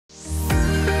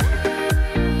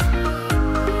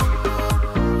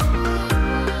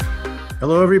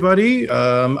Hello, everybody.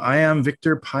 I am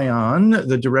Victor Payan,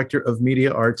 the Director of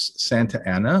Media Arts Santa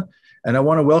Ana, and I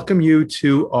want to welcome you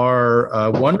to our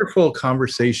wonderful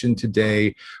conversation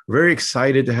today. Very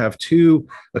excited to have two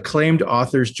acclaimed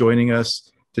authors joining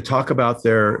us to talk about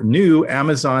their new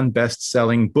Amazon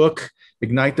best-selling book,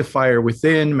 Ignite the Fire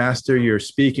Within, Master Your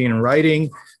Speaking and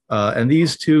Writing. And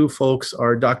these two folks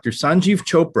are Dr. Sanjiv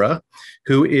Chopra,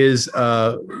 who is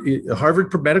a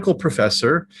Harvard medical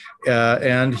professor,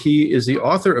 and he is the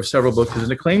author of several books. He's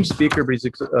an acclaimed speaker, but he's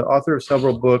the author of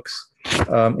several books,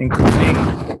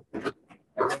 including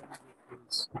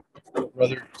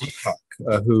brother Deepak,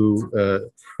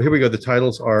 here we go. The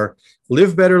titles are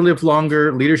Live Better, Live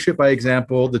Longer, Leadership by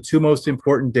Example, The Two Most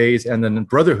Important Days, and then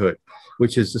Brotherhood,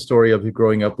 which is the story of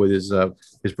growing up with his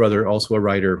brother, also a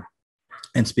writer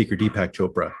and speaker, Deepak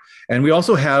Chopra. And we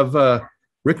also have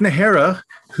Rick Najera,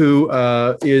 who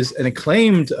is an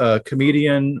acclaimed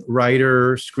comedian,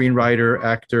 writer, screenwriter,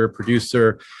 actor,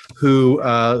 producer, who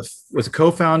was a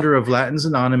co-founder of Latins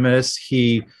Anonymous.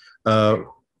 He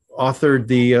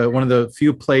authored one of the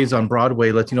few plays on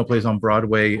Broadway, Latino plays on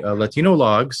Broadway, Latino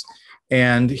Logs.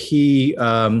 And he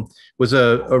was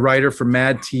a writer for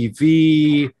Mad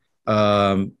TV,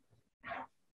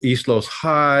 East Los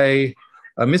High,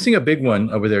 missing a big one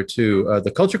over there too,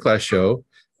 the Culture Class show.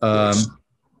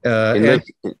 In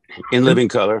Living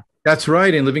Color. That's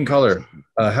right, in Living Color.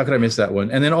 How could I miss that one?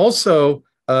 And then also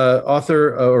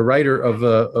author or writer of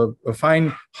a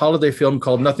fine holiday film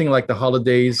called Nothing Like the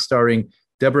Holidays, starring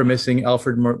Deborah Missing,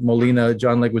 Alfred Molina,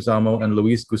 John Leguizamo, and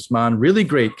Luis Guzman. Really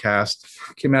great cast.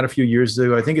 Came out a few years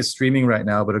ago. I think it's streaming right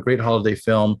now, but a great holiday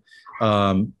film.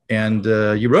 And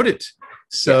you wrote it.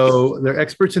 So they're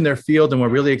experts in their field, and we're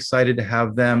really excited to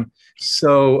have them.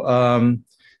 So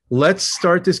let's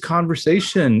start this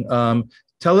conversation.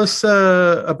 Tell us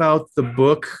about the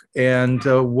book and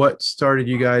what started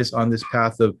you guys on this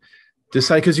path of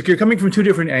deciding, because you're coming from two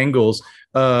different angles.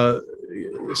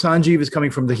 Sanjeev is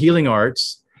coming from the healing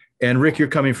arts, and Rick, you're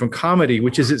coming from comedy,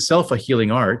 which is itself a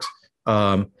healing art.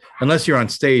 Unless you're on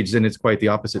stage, then it's quite the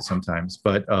opposite sometimes.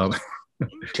 But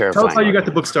tell us how you got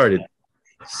the book started.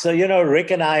 So, Rick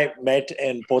and I met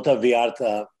in Puerto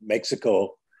Vallarta,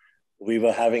 Mexico. We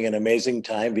were having an amazing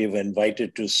time. We were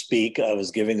invited to speak. I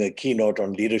was giving a keynote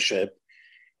on leadership,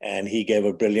 and he gave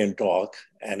a brilliant talk,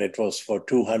 and it was for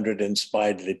 200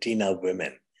 inspired Latina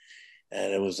women.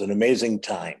 And it was an amazing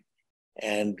time.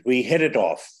 And we hit it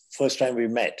off. First time we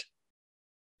met.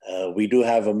 We do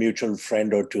have a mutual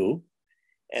friend or two.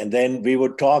 And then we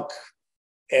would talk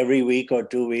every week or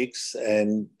 2 weeks.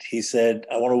 And he said,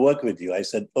 I want to work with you. I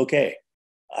said, okay,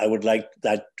 I would like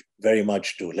that very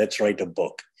much too. Let's write a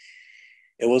book.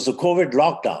 It was a COVID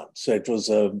lockdown. So it was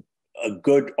a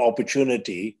good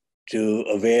opportunity to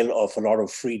avail of a lot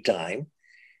of free time.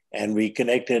 And we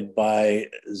connected by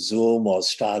Zoom or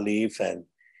Starleaf. And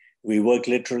we worked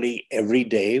literally every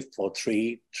day for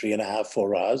 3.5,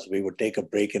 4 hours. We would take a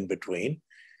break in between.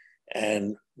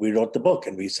 And we wrote the book.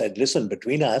 And we said, listen,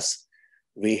 between us,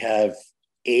 we have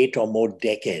 8 or more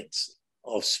decades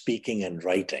of speaking and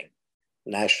writing,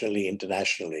 nationally,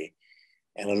 internationally.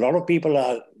 And a lot of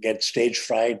people get stage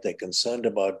fright. They're concerned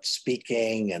about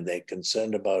speaking and they're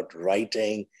concerned about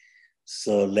writing.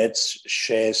 So let's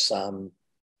share some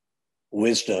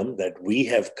wisdom that we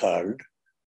have culled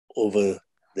over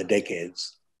the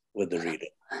decades with the reader.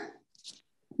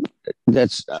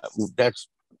 That's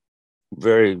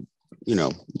very,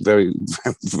 very,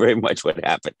 very much what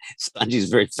happened. Sanji's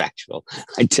very factual.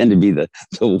 I tend to be the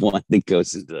one that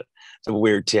goes into the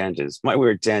weird tangents. My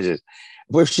weird tangents.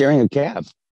 We're sharing a cab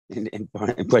in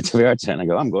Puerto Vallarta, and I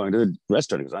go, I'm going to the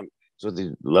restaurant because I'm with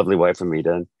the lovely wife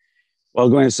Amita, and we're all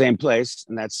going to the same place,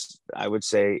 and that's, I would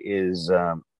say, is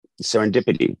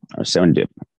serendipity or serendip.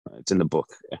 It's in the book.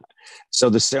 So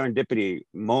the serendipity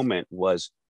moment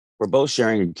was we're both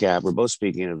sharing a cab, we're both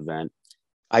speaking at an event.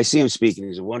 I see him speaking.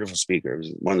 He's a wonderful speaker.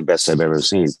 He's one of the best I've ever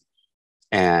seen.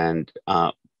 And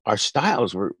our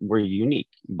styles were unique.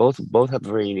 Both have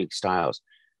very unique styles.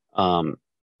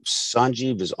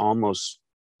 Sanjiv is almost,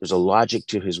 there's a logic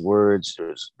to his words.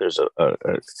 There's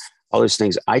all these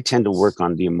things. I tend to work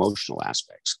on the emotional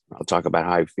aspects. I'll talk about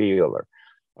how I feel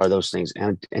or those things.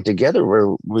 And together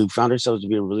we found ourselves to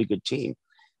be a really good team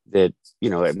that,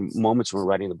 at moments when we're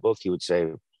writing the book, he would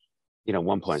say, at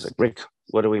one point, he's like, Rick,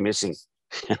 what are we missing?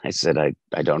 And I said,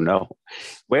 I don't know.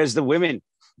 Where's the women?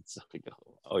 So I go,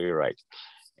 oh, you're right.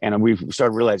 And we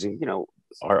started realizing,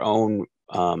 our own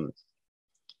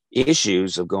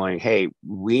issues of going, hey,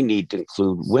 we need to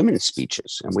include women's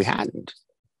speeches, and we hadn't.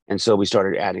 And so we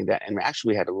started adding that. And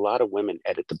actually, we had a lot of women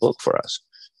edit the book for us.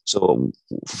 So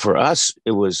for us,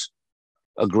 it was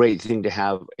a great thing to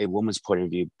have a woman's point of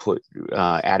view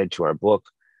added to our book.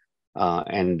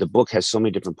 And the book has so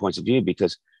many different points of view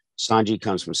because Sanjiv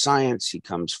comes from science. He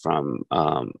comes from,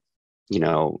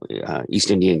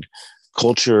 East Indian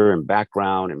culture and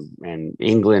background and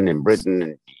England and Britain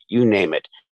and you name it.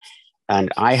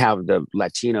 And I have the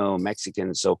Latino,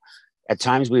 Mexican. So at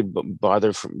times we'd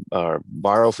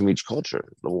borrow from each culture.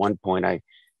 At one point, I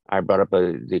brought up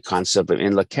the concept of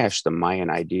in Lakesh, the Mayan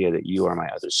idea that you are my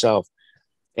other self.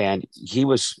 And he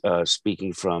was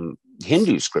speaking from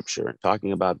Hindu scripture,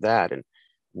 talking about that and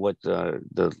what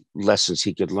the lessons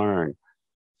he could learn.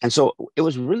 And so it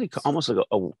was really almost like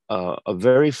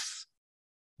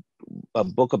a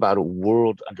book about a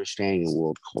world understanding and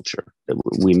world culture that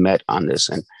we met on this.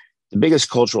 And the biggest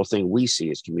cultural thing we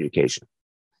see is communication.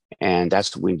 And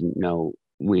that's what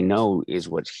we know is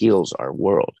what heals our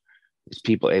world, is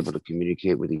people able to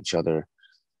communicate with each other,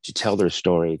 to tell their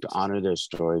story, to honor their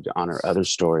story, to honor other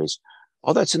stories.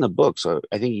 All that's in the book. So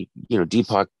I think,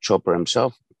 Deepak Chopra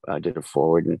himself did a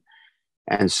forward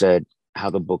and said how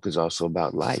the book is also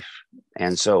about life.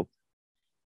 And so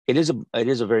it is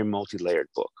a very multi-layered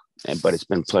book, but it's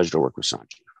been a pleasure to work with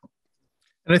Sanjiv.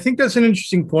 And I think that's an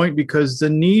interesting point because the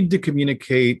need to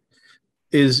communicate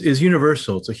is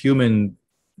universal. It's a human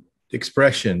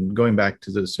expression going back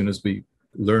to as soon as we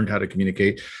learned how to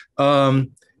communicate.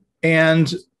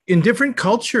 And in different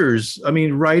cultures, I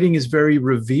mean, writing is very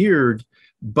revered,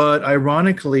 but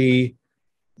ironically,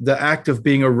 the act of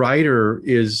being a writer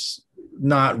is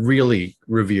not really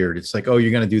revered. It's like, oh,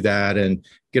 you're going to do that and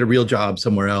get a real job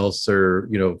somewhere else, or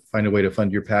find a way to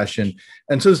fund your passion.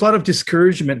 And so there's a lot of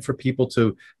discouragement for people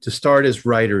to start as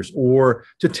writers or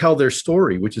to tell their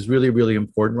story, which is really, really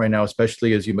important right now,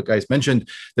 especially as you guys mentioned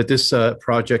that this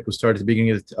project was started at the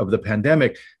beginning of the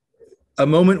pandemic, a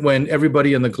moment when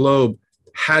everybody on the globe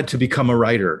had to become a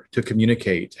writer to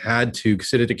communicate, had to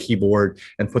sit at a keyboard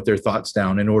and put their thoughts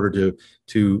down in order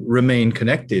to remain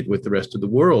connected with the rest of the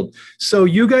world. So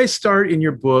you guys start in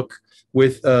your book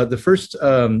with the first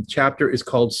chapter is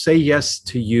called Say Yes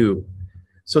to You.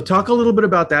 So talk a little bit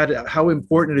about that, how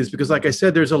important it is, because like I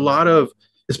said, there's a lot of,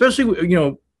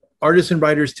 especially, artists and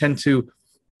writers tend to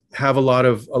have a lot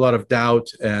of doubt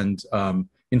and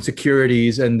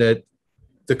insecurities, and that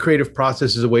the creative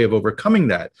process is a way of overcoming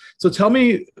that. So tell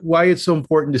me why it's so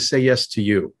important to say yes to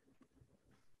you.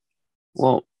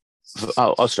 Well,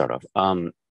 I'll start off.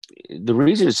 The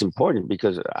reason it's important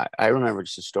because I remember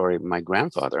just a story. My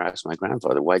grandfather asked my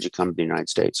grandfather, "Why'd you come to the United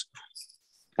States?"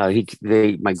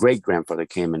 My great grandfather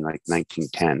came in like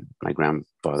 1910. My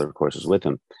grandfather, of course, was with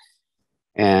him,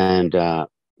 and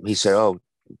he said, "Oh,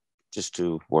 just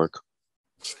to work."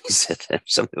 He said that,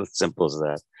 something as simple as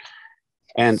that.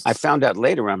 And I found out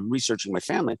later, I'm researching my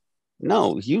family.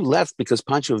 No, you left because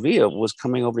Pancho Villa was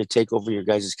coming over to take over your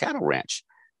guys' cattle ranch.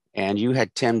 And you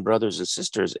had 10 brothers and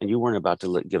sisters, and you weren't about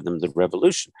to give them the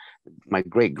revolution. My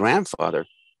great grandfather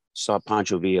saw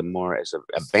Pancho Villa more as a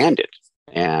bandit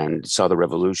and saw the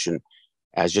revolution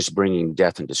as just bringing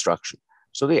death and destruction.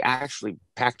 So they actually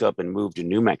packed up and moved to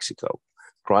New Mexico,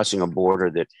 crossing a border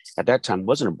that at that time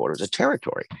wasn't a border, it was a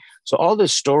territory. So all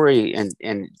this story and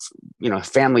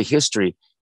family history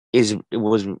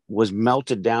was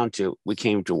melted down to we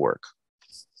came to work.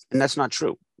 And that's not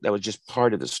true. That was just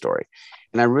part of the story.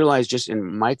 And I realized just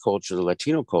in my culture, the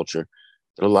Latino culture,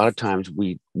 that a lot of times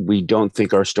we don't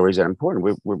think our stories are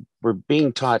important. We're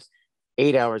being taught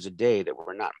 8 hours a day that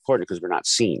we're not important because we're not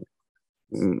seen.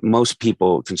 Most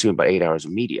people consume about 8 hours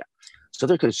of media. So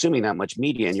they're consuming that much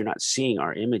media and you're not seeing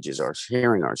our images or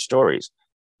hearing our stories,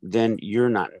 then you're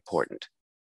not important.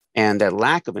 And that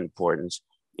lack of importance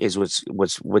is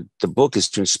what the book is,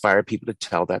 to inspire people to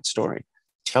tell that story.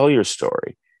 Tell your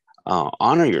story,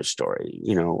 honor your story.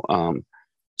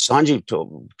 Sanjiv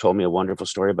told me a wonderful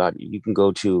story about you can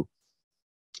go to,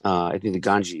 I think the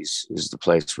Ganges is the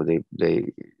place where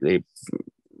they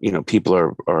people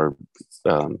are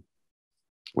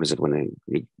what is it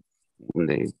when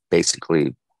they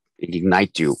basically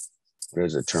ignite you? What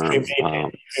is the term?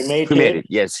 Cremated.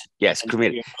 Yes,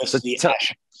 cremated. So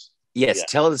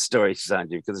tell the story, Sanjiv,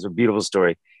 because it's a beautiful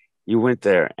story. You went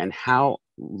there, and how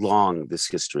long this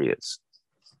history is.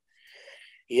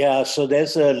 Yeah, so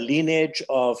there's a lineage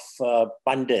of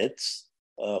pundits,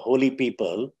 holy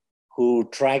people, who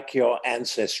track your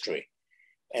ancestry.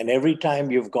 And every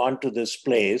time you've gone to this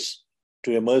place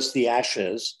to immerse the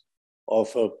ashes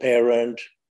of a parent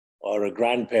or a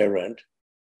grandparent,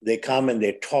 they come and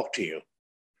they talk to you.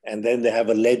 And then they have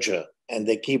a ledger and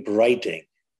they keep writing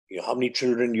how many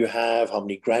children you have, how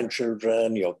many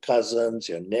grandchildren, your cousins,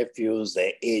 your nephews,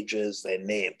 their ages, their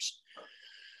names.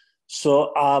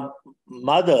 So our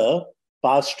mother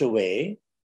passed away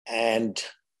And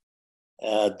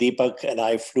Deepak and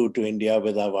I flew to India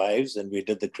with our wives, and we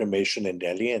did the cremation in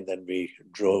Delhi, and then we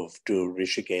drove to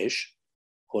Rishikesh,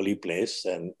 holy place,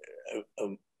 and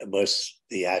immerse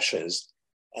the ashes.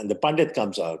 And the Pandit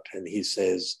comes out and he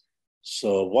says,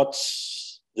 so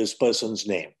what's this person's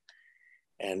name?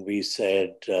 And we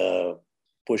said,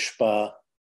 Pushpa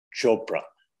Chopra.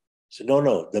 So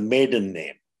no, the maiden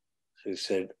name. So he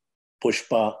said,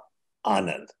 Pushpa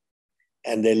Anand.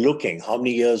 And they're looking, how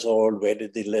many years old, where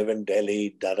did they live in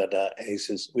Delhi, da. And he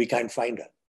says, we can't find her.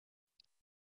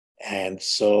 And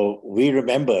so we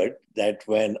remembered that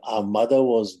when our mother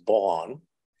was born,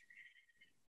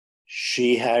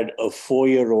 she had a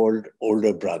 4-year-old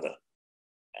older brother.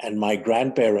 And my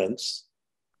grandparents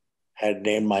had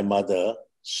named my mother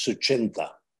Suchinta.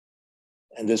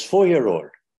 And this 4-year-old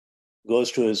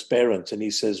goes to his parents and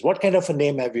he says, what kind of a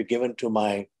name have you given to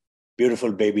my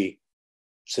beautiful baby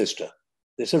sister?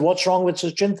 They said, what's wrong with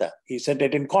Suchinta? He said,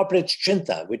 it incorporates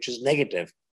chinta, which is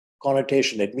negative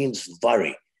connotation. It means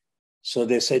worry. So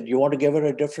they said, you want to give her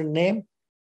a different name?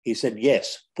 He said,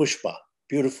 yes, Pushpa,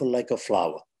 beautiful like a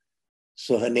flower.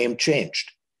 So her name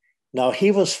changed. Now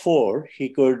he was 4, he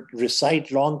could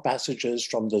recite long passages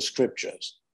from the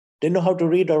scriptures. Didn't know how to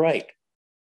read or write.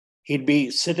 He'd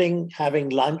be sitting having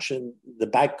lunch in the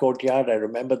back courtyard. I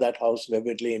remember that house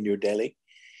vividly in New Delhi.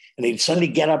 And he'd suddenly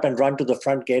get up and run to the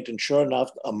front gate. And sure enough,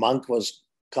 a monk was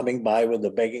coming by with a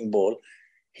begging bowl.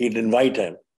 He'd invite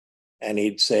him and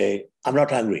he'd say, I'm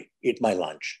not hungry, eat my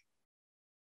lunch.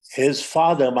 His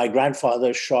father, my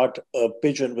grandfather, shot a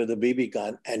pigeon with a BB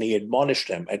gun and he admonished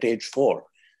him at age 4.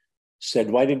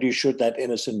 Said, why did you shoot that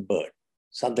innocent bird?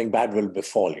 Something bad will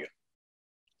befall you.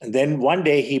 And then one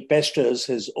day he pesters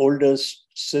his oldest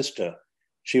sister.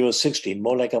 She was 16,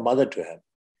 more like a mother to him,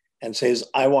 and says,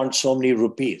 I want so many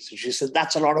rupees. And she says,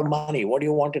 that's a lot of money. What do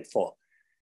you want it for?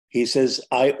 He says,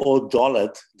 I owe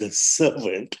Daulat, the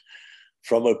servant,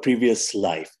 from a previous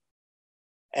life.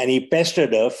 And he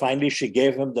pestered her. Finally, she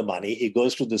gave him the money. He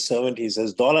goes to the servant. He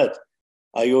says, Daulat,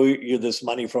 I owe you this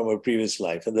money from a previous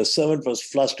life. And the servant was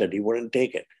flustered. He wouldn't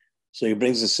take it. So he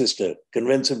brings his sister,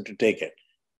 convince him to take it.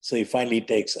 So he finally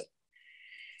takes it.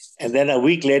 And then a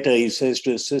week later, he says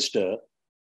to his sister,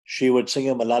 she would sing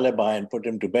him a lullaby and put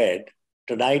him to bed.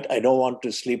 Tonight, I don't want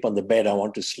to sleep on the bed. I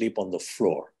want to sleep on the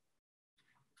floor.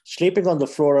 Sleeping on the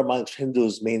floor amongst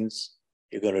Hindus means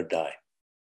you're going to die.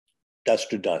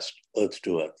 Dust to dust, earth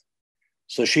to earth.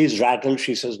 So she's rattled.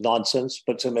 She says nonsense,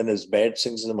 puts him in his bed,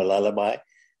 sings him a lullaby.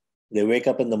 They wake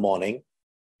up in the morning.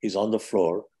 He's on the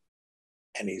floor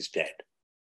and he's dead.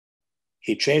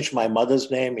 He changed my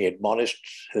mother's name. He admonished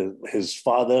his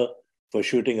father for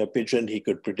shooting a pigeon. He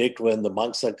could predict when the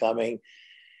monks are coming.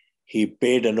 He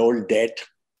paid an old debt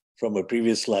from a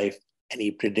previous life, and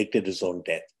he predicted his own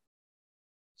death.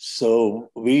 So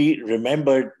we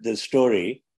remembered this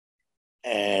story,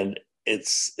 and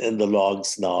it's in the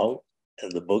logs now, in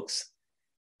the books.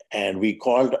 And we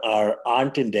called our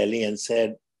aunt in Delhi and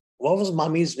said, what was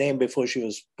mommy's name before she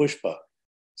was Pushpa?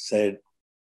 Said,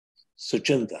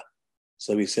 Suchinta.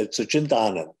 So we said, Suchinta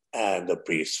Anand. And the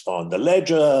priest found the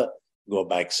ledger, go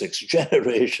back 6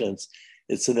 generations.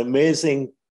 It's an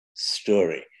amazing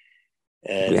story.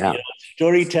 And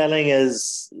storytelling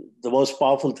is the most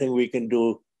powerful thing we can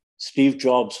do. Steve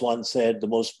Jobs once said, the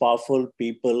most powerful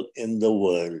people in the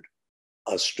world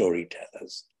are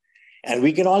storytellers. And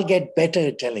we can all get better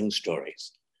at telling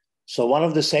stories. So one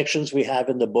of the sections we have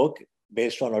in the book,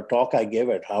 based on a talk I gave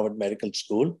at Harvard Medical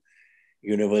School,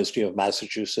 University of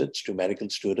Massachusetts, to medical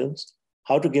students,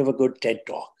 how to give a good TED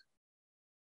Talk.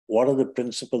 What are the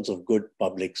principles of good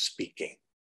public speaking?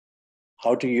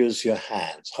 How to use your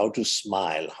hands, how to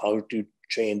smile, how to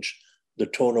change the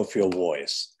tone of your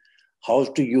voice, how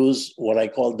to use what I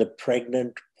call the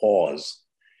pregnant pause.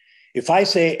 If I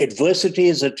say adversity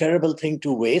is a terrible thing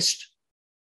to waste,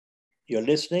 you're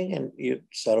listening and you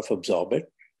sort of absorb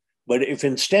it. But if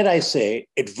instead I say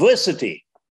adversity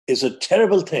is a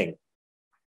terrible thing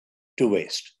to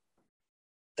waste,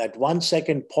 that 1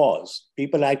 second pause,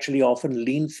 people actually often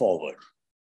lean forward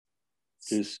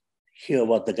to hear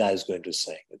what the guy is going to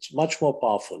say. It's much more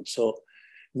powerful. So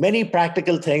many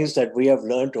practical things that we have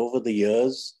learned over the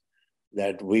years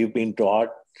that we've been taught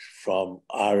from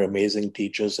our amazing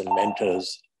teachers and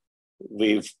mentors,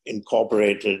 we've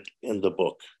incorporated in the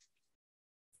book.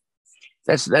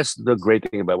 That's the great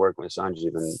thing about working with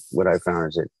Sanjiv, and what I found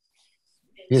is that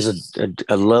he has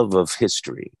a love of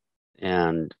history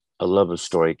and a love of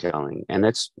storytelling. And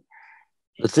that's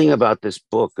the thing about this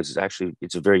book, is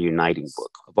it's a very uniting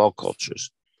book of all cultures,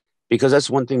 because that's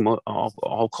one thing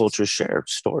all cultures share: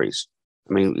 stories.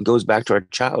 I mean, it goes back to our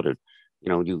childhood.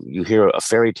 You hear a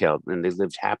fairy tale and they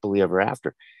lived happily ever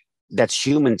after. That's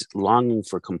humans longing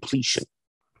for completion.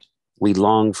 We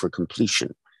long for completion.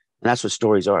 And that's what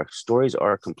stories are. Stories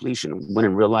are completion, when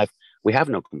in real life, we have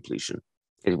no completion.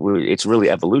 It's really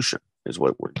evolution is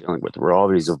what we're dealing with. We're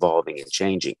always evolving and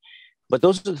changing. But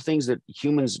those are the things that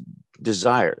humans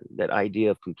desire, that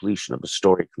idea of completion, of a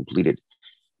story completed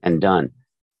and done.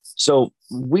 So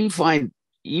we find,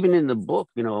 even in the book,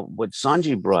 what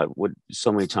Sanjiv brought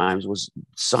so many times was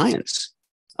science.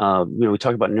 We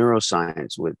talk about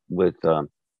neuroscience with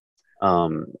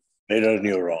mirror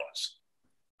neurons.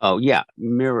 Oh yeah,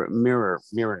 mirror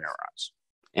neurons,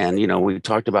 and we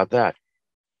talked about that,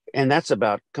 and that's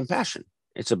about compassion.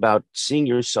 It's about seeing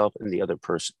yourself in the other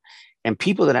person, and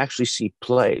people that actually see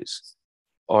plays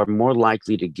are more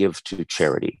likely to give to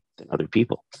charity than other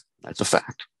people. That's a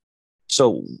fact.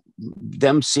 So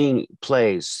them seeing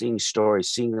plays, seeing stories,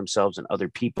 seeing themselves in other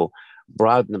people,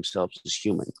 broaden themselves as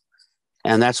human.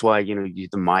 And that's why, the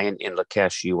Mayan in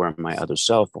Lakesh, you are my other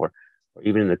self, or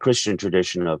even in the Christian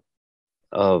tradition of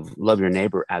love your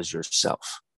neighbor as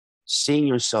yourself, seeing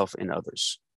yourself in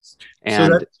others.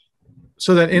 And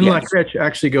so that in yes. Lakesh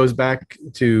actually goes back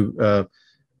to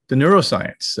the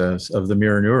neuroscience of the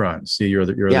mirror neurons, see your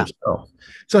other self.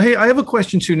 So, hey, I have a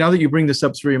question too, now that you bring this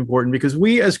up. It's very important, because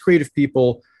we as creative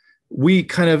people, we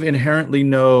kind of inherently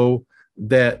know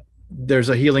that there's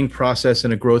a healing process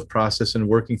and a growth process and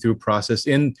working through process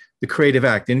in the creative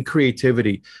act, in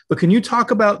creativity. But can you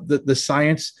talk about the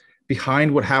science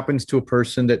behind what happens to a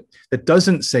person that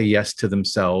doesn't say yes to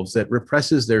themselves, that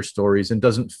represses their stories and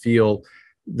doesn't feel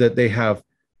that they have,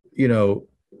 the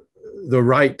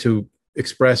right to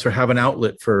express or have an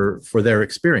outlet for their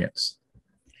experience?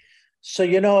 So,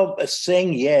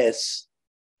 saying yes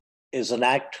is an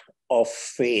act of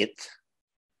faith.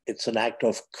 It's an act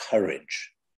of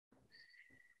courage.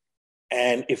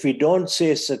 And if we don't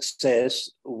say success,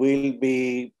 we'll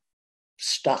be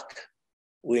stuck.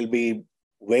 We'll be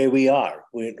where we are.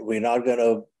 We're not going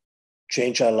to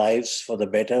change our lives for the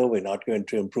better. We're not going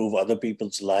to improve other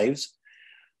people's lives.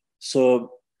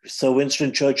 So Sir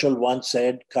Winston Churchill once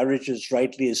said, courage is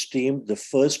rightly esteemed the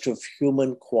first of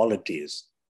human qualities,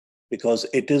 because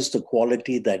it is the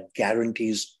quality that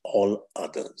guarantees all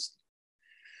others.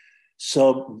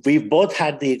 So we've both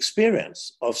had the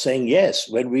experience of saying yes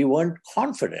when we weren't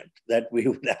confident that we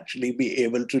would actually be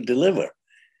able to deliver.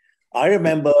 I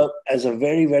remember as a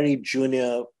very, very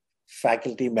junior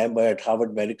faculty member at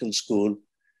Harvard Medical School,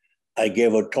 I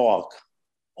gave a talk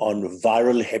on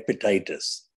viral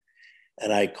hepatitis.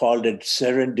 And I called it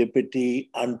Serendipity,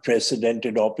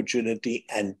 Unprecedented Opportunity,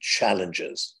 and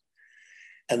Challenges.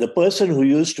 And the person who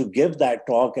used to give that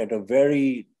talk at a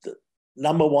very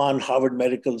 #1 Harvard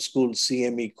Medical School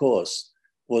CME course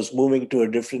was moving to a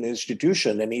different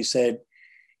institution. And he said,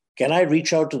 can I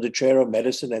reach out to the chair of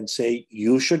medicine and say,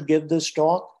 you should give this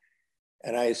talk?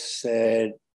 And I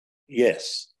said,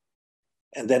 yes.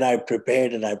 And then I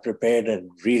prepared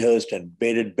and rehearsed and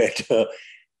made it better.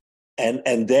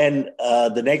 And then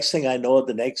the next thing I know,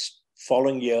 the next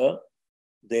following year,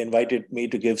 they invited me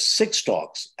to give 6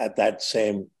 talks at that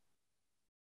same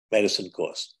medicine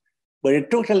course. But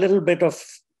it took a little bit of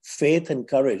faith and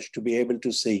courage to be able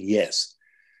to say yes.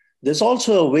 There's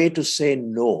also a way to say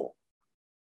no.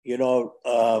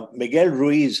 Miguel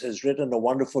Ruiz has written a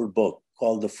wonderful book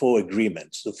called The 4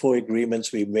 Agreements, the 4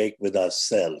 agreements we make with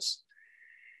ourselves.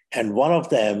 And one of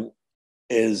them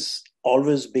is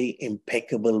always be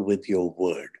impeccable with your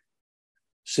word.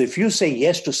 So if you say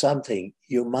yes to something,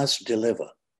 you must deliver,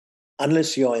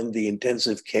 unless you're in the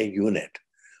intensive care unit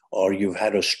or you've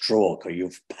had a stroke or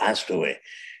you've passed away.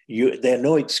 There are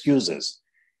no excuses.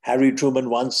 Harry Truman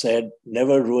once said,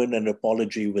 never ruin an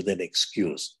apology with an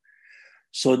excuse.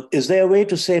 So is there a way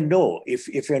to say no?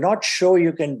 If you're not sure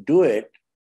you can do it,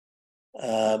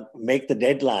 make the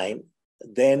deadline,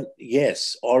 then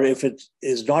yes. Or if it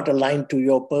is not aligned to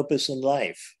your purpose in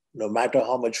life, no matter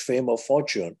how much fame or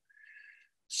fortune.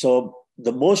 So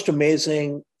the most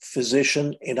amazing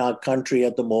physician in our country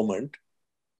at the moment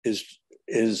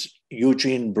is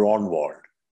Eugene Braunwald,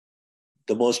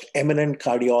 the most eminent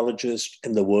cardiologist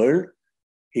in the world.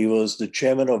 He was the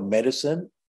chairman of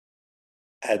medicine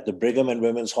at the Brigham and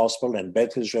Women's Hospital and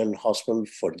Beth Israel Hospital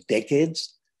for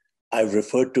decades. I've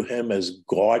referred to him as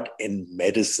God in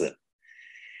medicine.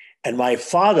 And my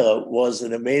father was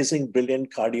an amazing,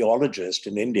 brilliant cardiologist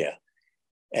in India.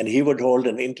 And he would hold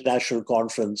an international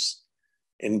conference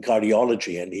in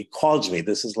cardiology. And he calls me,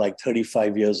 this is like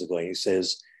 35 years ago. He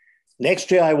says, next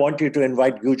year, I want you to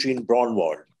invite Eugene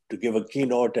Braunwald to give a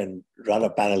keynote and run a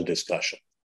panel discussion.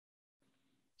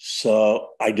 So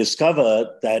I discovered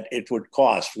that it would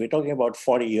cost, we're talking about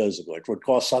 40 years ago, it would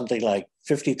cost something like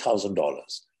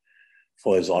 $50,000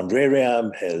 for his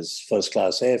honorarium, his first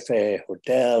class airfare,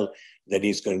 hotel. Then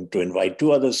he's going to invite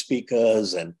 2 other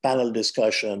speakers and panel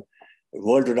discussion,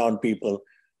 world-renowned people.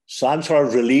 So I'm sort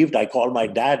of relieved. I called my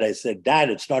dad. I said, Dad,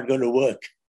 it's not going to work.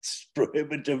 It's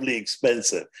prohibitively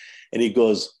expensive. And he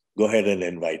goes, go ahead and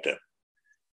invite him.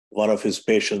 One of his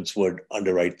patients would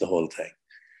underwrite the whole thing.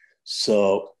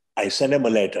 So I sent him a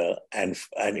letter and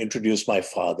introduced my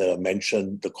father,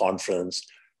 mentioned the conference,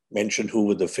 mentioned who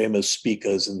were the famous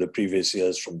speakers in the previous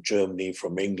years from Germany,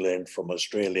 from England, from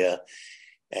Australia.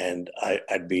 And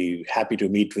I'd be happy to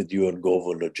meet with you and go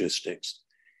over logistics.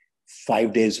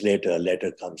 5 days later, a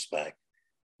letter comes back.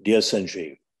 Dear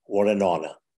Sanjiv, what an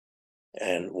honor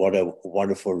and what a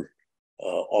wonderful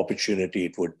opportunity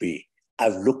it would be.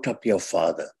 I've looked up your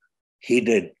father. He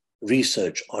did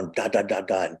research on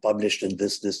and published in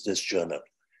this journal.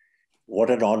 What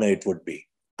an honor it would be.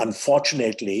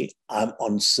 Unfortunately, I'm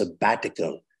on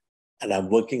sabbatical and I'm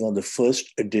working on the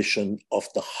first edition of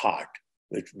The Heart,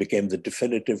 which became the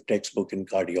definitive textbook in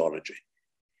cardiology.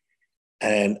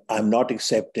 And I'm not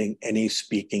accepting any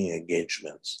speaking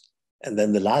engagements. And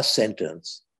then the last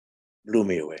sentence blew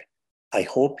me away. I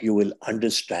hope you will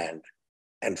understand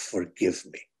and forgive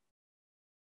me.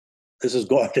 This is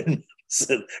Gordon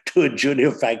to a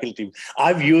junior faculty.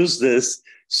 I've used this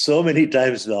so many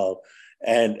times now.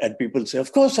 And people say,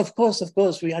 of course,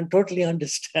 we totally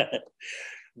understand.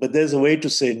 But there's a way to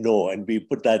say no. And we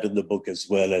put that in the book as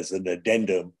well as an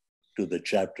addendum to the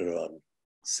chapter on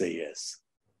Say Yes.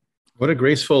 What a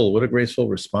graceful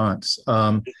response.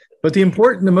 But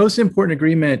the most important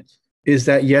agreement is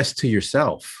that yes to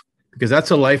yourself, because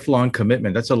that's a lifelong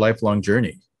commitment. That's a lifelong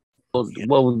journey.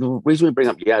 Well, the reason we bring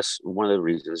up yes, one of the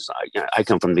reasons I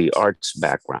come from the arts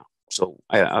background. So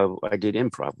I did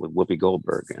improv with Whoopi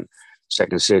Goldberg and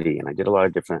Second City, and I did a lot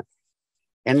of different.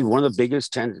 And one of the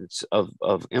biggest tenets of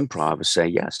improv is say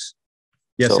yes.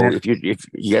 Yes, so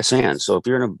and. So if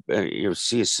you're in you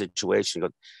see a situation, you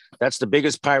go, that's the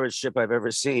biggest pirate ship I've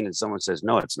ever seen, and someone says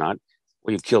no, it's not.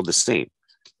 Well, you've killed the scene.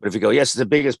 But if you go, yes, it's the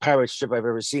biggest pirate ship I've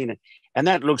ever seen, and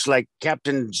that looks like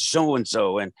Captain so and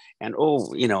so, and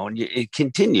oh, and it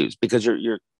continues because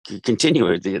you're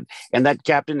continuing, and that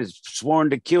captain is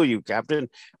sworn to kill you, Captain.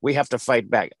 We have to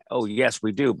fight back. Oh, yes,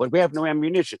 we do, but we have no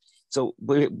ammunition. So,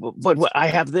 but I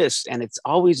have this, and it's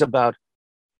always about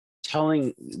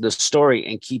telling the story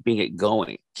and keeping it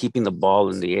going, keeping the ball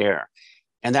in the air.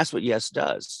 And that's what yes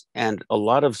does. And a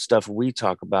lot of stuff we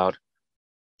talk about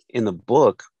in the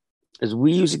book is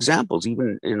we use examples,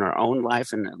 even in our own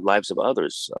life and lives of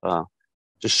others,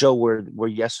 to show where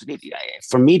yes is needed.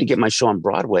 For me to get my show on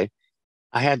Broadway,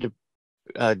 I had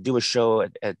to do a show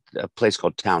at a place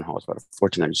called Town Hall. It's about a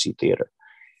 1,400-seat theater.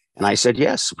 And I said,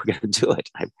 yes, we're going to do it.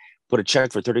 I put a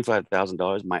check for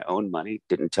 $35,000, my own money,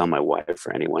 didn't tell my wife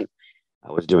or anyone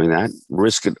I was doing that,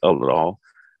 risked it all.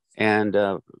 And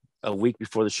a week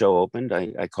before the show opened,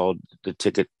 I called the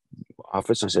ticket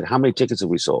office. I said, how many tickets have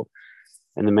we sold?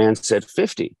 And the man said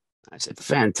 50. I said,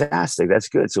 fantastic, that's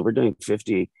good. So we're doing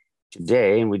 50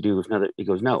 today, and we do another. He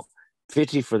goes, no,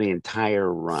 50 for the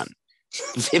entire run.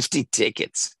 50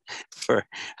 tickets for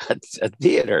a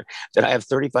theater that I have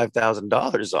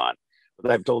 $35,000 on,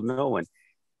 but I've told no one.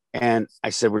 And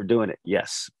I said, we're doing it.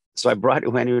 Yes. So I brought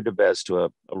Eugenio Derbez to a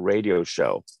radio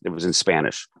show that was in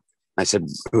Spanish. I said,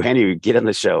 Eugenio, get on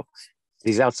the show.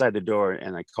 He's outside the door,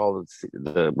 and I called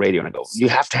the radio and I go, you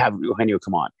have to have Eugenio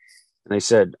come on. And they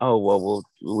said, oh, well,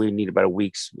 we need about a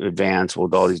week's advance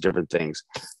with all these different things.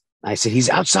 I said, he's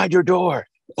outside your door.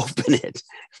 Open it.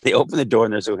 They open the door,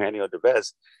 and there's Eugenio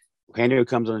Derbez. Eugenio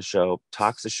comes on the show,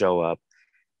 talks the show up.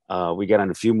 We got on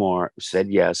a few more, said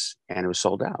yes, and it was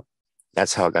sold out.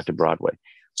 That's how I got to Broadway.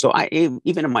 So even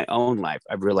in my own life,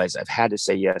 I've realized I've had to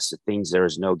say yes to things there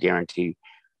is no guarantee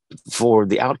for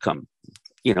the outcome.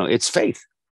 It's faith.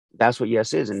 That's what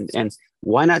yes is. And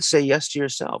why not say yes to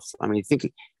yourself? I mean,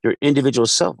 think your individual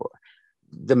self,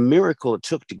 the miracle it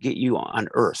took to get you on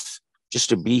earth, just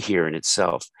to be here in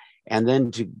itself. And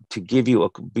then to give you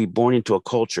be born into a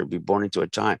culture, be born into a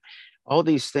time. All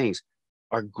these things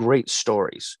are great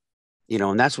stories,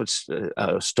 and that's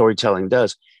what storytelling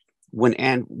does. When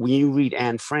you read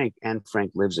Anne Frank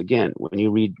lives again. When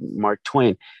you read Mark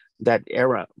Twain, that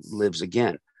era lives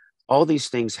again. All these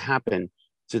things happen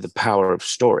through the power of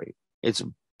story. It's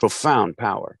a profound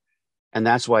power. And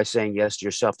that's why saying yes to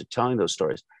yourself, to telling those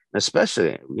stories, and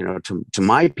especially, to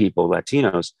my people,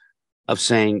 Latinos, of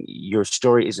saying your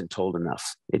story isn't told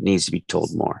enough. It needs to be told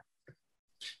more.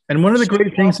 And one of the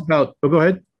great things about, go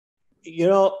ahead.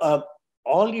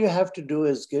 All you have to do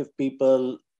is give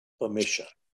people permission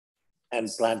and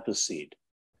plant the seed.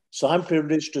 So I'm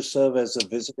privileged to serve as a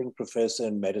visiting professor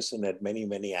in medicine at many,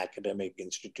 many academic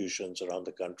institutions around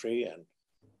the country and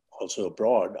also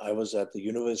abroad. I was at the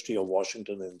University of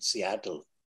Washington in Seattle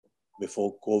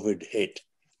before COVID hit.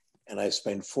 And I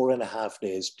spent 4.5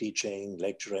 days teaching,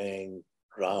 lecturing,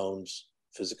 rounds,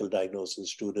 physical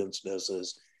diagnosis, students,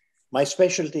 nurses. My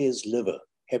specialty is liver,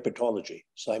 hepatology.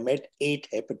 So I met 8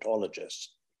 hepatologists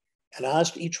and I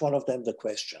asked each one of them the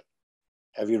question,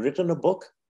 have you written a book?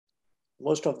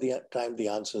 Most of the time, the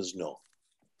answer is no.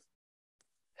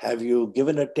 Have you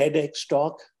given a TEDx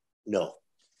talk? No.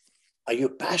 Are you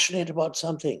passionate about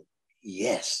something?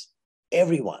 Yes.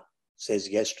 Everyone says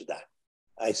yes to that.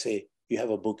 I say, you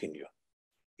have a book in you.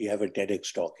 You have a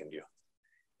TEDx talk in you.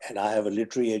 And I have a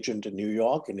literary agent in New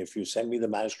York. And if you send me the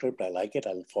manuscript, I like it,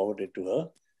 I'll forward it to her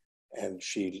and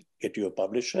she'll get you a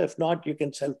publisher. If not, you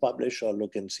can self-publish or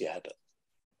look in Seattle.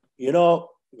 You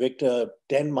know, Victor,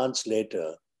 10 months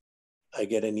later, I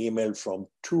get an email from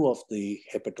 2 of the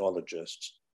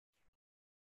hepatologists.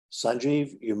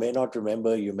 Sanjiv, you may not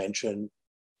remember, you mentioned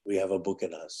we have a book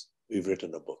in us. We've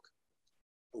written a book.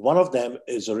 One of them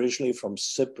is originally from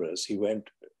Cyprus. He went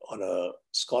on a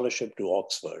scholarship to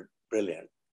Oxford, brilliant.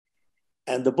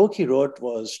 And the book he wrote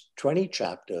was 20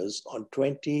 chapters on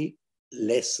 20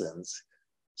 lessons,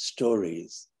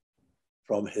 stories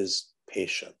from his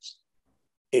patients.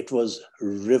 It was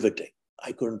riveting.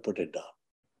 I couldn't put it down.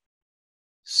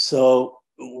 So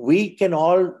we can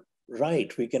all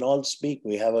write, we can all speak,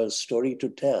 we have a story to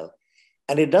tell.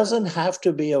 And it doesn't have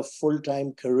to be a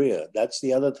full-time career. That's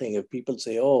the other thing. If people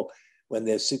say, oh, when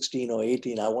they're 16 or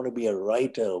 18, I want to be a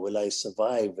writer. Will I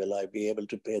survive? Will I be able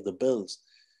to pay the bills?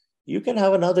 You can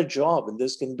have another job and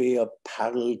this can be a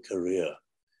parallel career.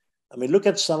 I mean, look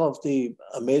at some of the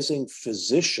amazing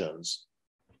physicians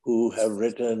who have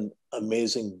written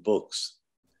amazing books.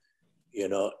 You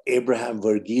know, Abraham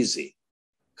Verghese,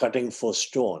 Cutting for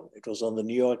Stone. It was on the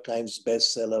New York Times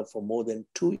bestseller for more than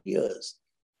 2 years.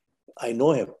 I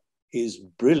know him. He's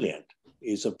brilliant.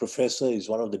 He's a professor. He's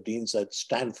one of the deans at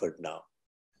Stanford now.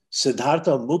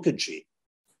 Siddhartha Mukherjee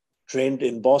trained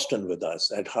in Boston with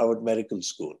us at Harvard Medical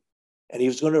School. And he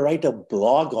was going to write a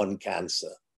blog on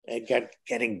cancer and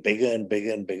getting bigger and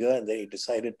bigger and bigger. And then he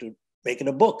decided to make it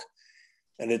a book.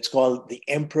 And it's called The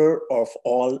Emperor of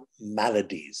All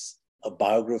Maladies, a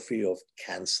biography of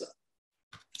cancer.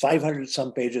 500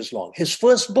 some pages long. His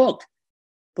first book,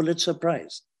 Pulitzer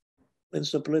Prize.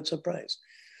 Wins the Pulitzer Prize.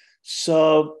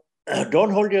 So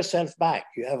don't hold yourself back.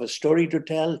 You have a story to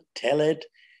tell it.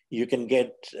 You can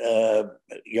get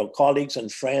your colleagues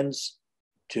and friends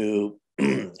to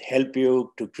help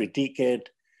you to critique it.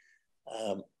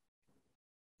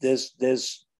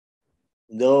 There's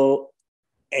no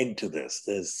end to this.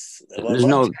 There's once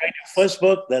no you write your first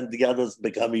book, then the others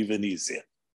become even easier.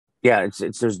 Yeah,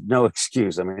 it's there's no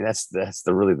excuse. I mean, that's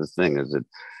really the thing is that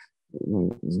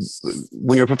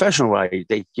when you're a professional writer,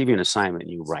 they give you an assignment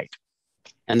and you write.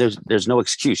 And there's no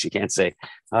excuse. You can't say,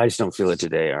 I just don't feel it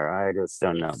today, or I just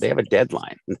don't know. They have a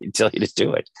deadline. They tell you to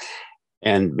do it.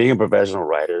 And being a professional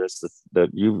writer, it's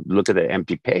you look at the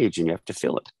empty page and you have to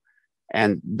fill it.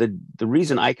 And the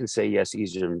reason I can say yes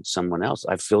easier than someone else,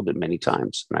 I've filled it many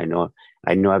times. And I know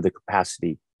I have the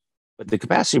capacity, but the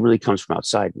capacity really comes from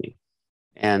outside me.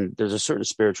 And there's a certain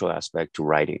spiritual aspect to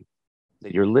writing,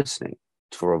 that you're listening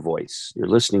for a voice, you're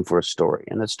listening for a story,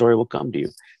 and that story will come to you.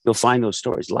 You'll find those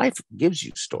stories. Life gives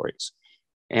you stories.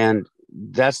 And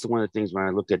that's one of the things when I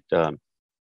look at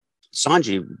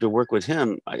Sanjiv, to work with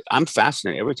him, I'm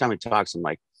fascinated. Every time he talks, I'm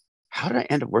like, how did I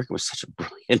end up working with such a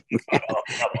brilliant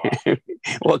man?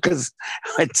 Well, because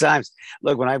at times,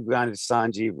 look, when I've gone to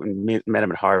Sanjiv and met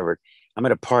him at Harvard, I'm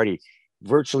at a party.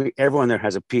 Virtually everyone there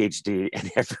has a PhD, and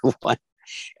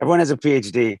everyone has a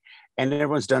PhD, and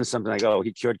everyone's done something like, oh,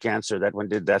 he cured cancer. That one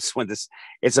did. That's when this.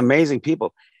 It's amazing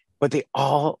people, but they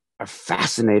all are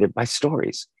fascinated by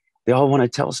stories. They all want to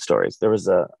tell stories. There was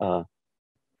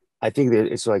I think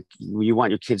that it's like you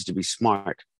want your kids to be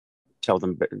smart, tell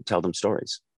them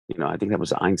stories. You know, I think that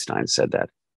was Einstein said that.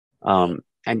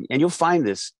 And you'll find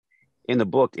this in the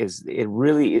book. It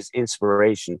really is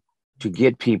inspiration to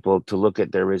get people to look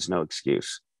at there is no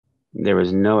excuse. There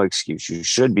is no excuse. You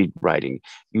should be writing.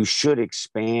 You should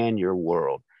expand your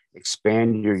world,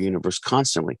 expand your universe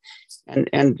constantly.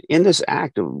 And in this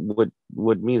act of what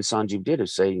me and Sanjiv did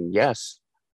is saying yes,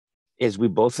 is we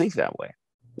both think that way.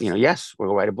 You know, yes, we're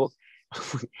going to write a book.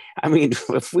 I mean,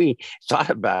 if we thought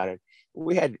about it,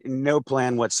 we had no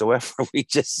plan whatsoever. We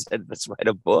just said, let's write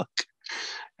a book.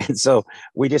 And so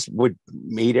we just would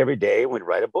meet every day and we'd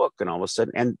write a book. And all of a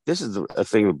sudden, and this is a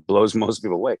thing that blows most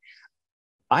people away.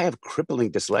 I have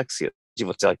crippling dyslexia.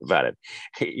 will tell you about it.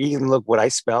 You can look what I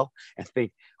spell and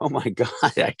think, oh my God,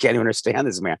 I can't even understand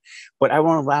this man. But I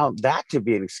won't allow that to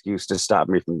be an excuse to stop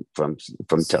me from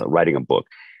writing a book.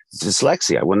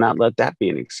 Dyslexia, I will not let that be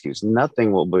an excuse.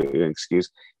 Nothing will be an excuse,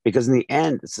 because in the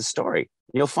end, it's a story.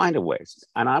 You'll find a way.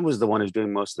 And I was the one who's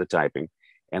doing most of the typing.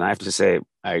 And I have to say,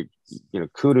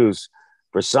 kudos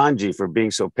for Sanjiv for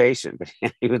being so patient. But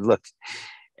he would look,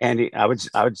 and I would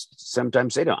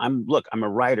sometimes say to him, I'm a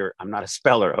writer. I'm not a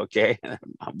speller. Okay.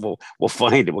 We'll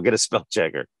find it. We'll get a spell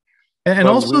checker. And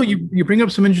also you bring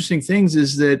up some interesting things,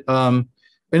 is that,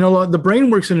 the brain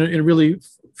works in really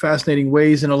fascinating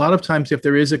ways. And a lot of times, if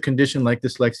there is a condition like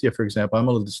dyslexia, for example, I'm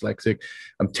a little dyslexic.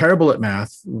 I'm terrible at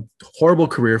math, horrible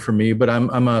career for me, but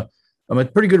I'm a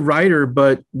pretty good writer.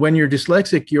 But when you're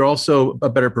dyslexic, you're also a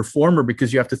better performer,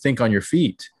 because you have to think on your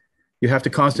feet. You have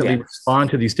to constantly respond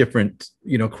to these different,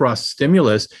 cross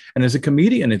stimulus. And as a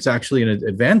comedian, it's actually an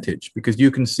advantage, because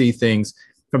you can see things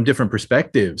from different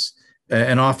perspectives.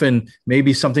 And often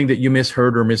maybe something that you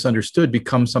misheard or misunderstood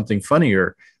becomes something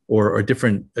funnier, or a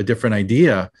different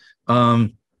idea.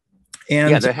 That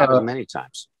happens many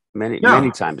times. Many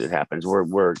times it happens.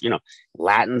 We're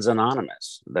Latins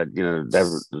Anonymous. That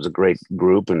was a great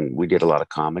group, and we did a lot of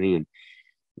comedy and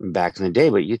back in the day.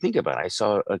 But you think about it, I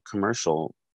saw a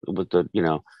commercial with the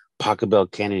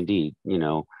Pachelbel Kennedy,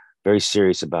 very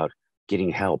serious about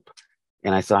getting help,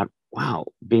 and I thought, wow,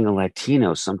 being a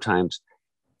Latino, sometimes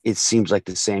it seems like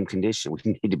the same condition. We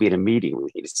need to be at a meeting.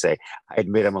 We need to say, I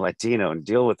admit I'm a Latino, and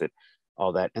deal with it,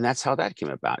 all that. And that's how that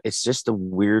came about. It's just a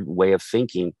weird way of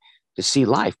thinking to see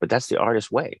life, but that's the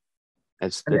artist way.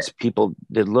 It's people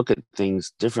that look at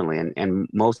things differently. And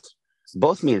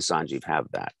both me and Sanjiv have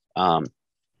that.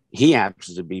 He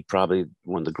happens to be probably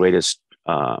one of the greatest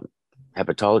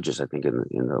hepatologists, I think,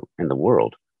 in the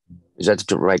world. Is that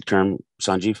the right term,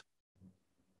 Sanjiv?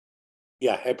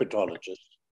 Yeah, hepatologist.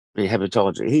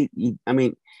 Hepatology.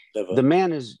 The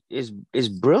man is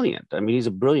brilliant. I mean, he's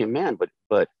a brilliant man.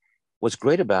 But what's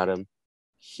great about him,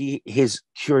 his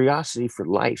curiosity for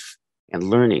life and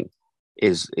learning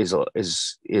is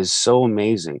so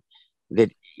amazing,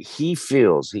 that he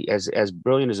feels as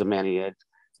brilliant as a man he is.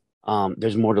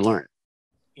 There's more to learn.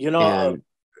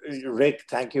 Rick,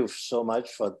 thank you so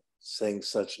much for saying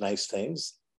such nice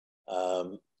things.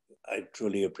 I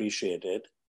truly appreciate it.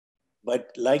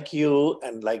 But like you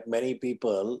and like many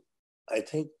people, I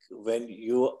think when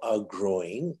you are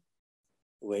growing,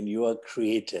 when you are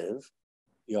creative,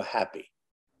 you're happy.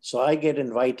 So I get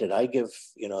invited. I give,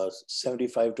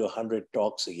 75 to 100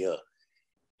 talks a year.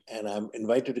 And I'm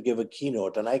invited to give a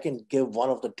keynote. And I can give one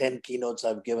of the 10 keynotes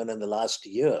I've given in the last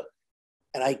year.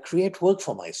 And I create work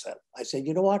for myself. I say,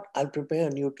 you know what? I'll prepare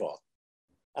a new talk.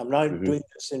 I'm now doing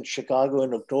this in Chicago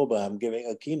in October. I'm giving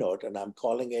a keynote, and I'm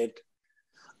calling it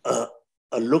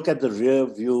a look at the rear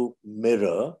view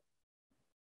mirror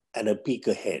and a peek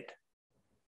ahead.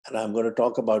 And I'm going to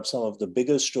talk about some of the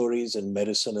biggest stories in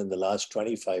medicine in the last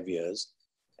 25 years.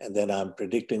 And then I'm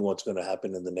predicting what's going to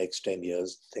happen in the next 10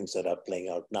 years, things that are playing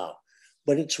out now.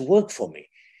 But it's work for me.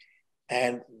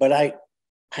 But I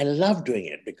love doing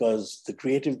it, because the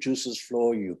creative juices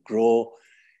flow, you grow.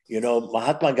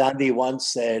 Mahatma Gandhi once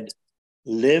said,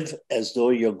 live as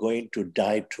though you're going to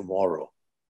die tomorrow.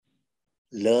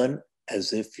 Learn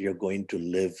as if you're going to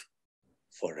live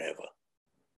forever.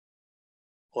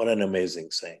 What an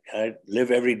amazing saying. Right?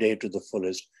 Live every day to the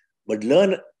fullest, but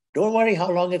learn. Don't worry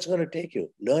how long it's going to take you.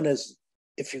 Learn as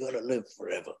if you're going to live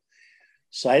forever.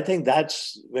 So I think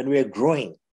that's when we are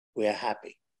growing, we are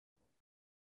happy.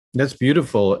 That's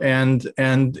beautiful. And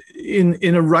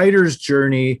in a writer's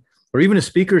journey, or even a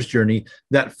speaker's journey,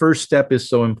 that first step is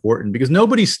so important, because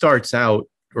nobody starts out,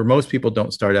 or most people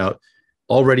don't start out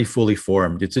already fully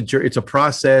formed. It's a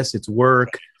process. It's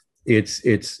work.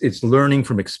 It's learning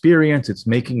from experience. It's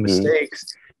making mistakes.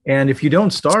 And if you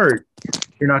don't start,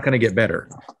 you're not going to get better.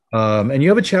 And you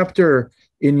have a chapter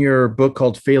in your book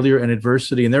called Failure and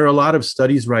Adversity. And there are a lot of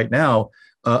studies right now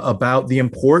about the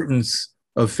importance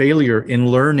of failure in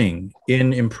learning,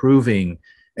 in improving.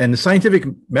 And the scientific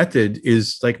method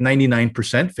is like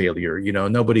 99% failure.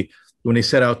 Nobody, when they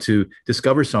set out to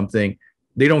discover something,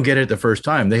 they don't get it the first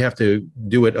time. They have to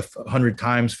do it 100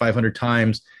 times, 500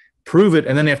 times, prove it,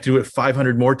 and then they have to do it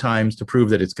 500 more times to prove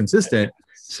that it's consistent.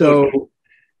 So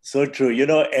true.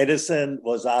 Edison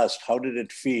was asked, how did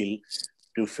it feel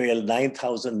to fail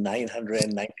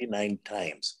 9,999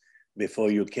 times before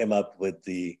you came up with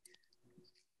the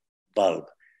bulb?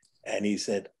 And he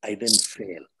said, I didn't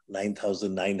fail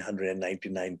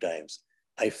 9,999 times.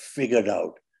 I figured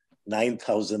out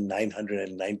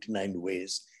 9,999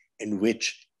 ways in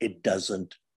which it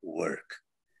doesn't work.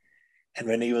 And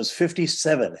when he was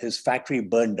 57, his factory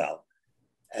burned down.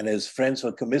 And his friends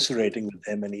were commiserating with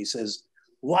him. And he says,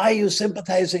 why are you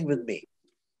sympathizing with me?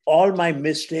 All my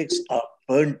mistakes are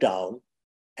burned down.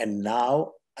 And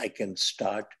now I can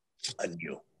start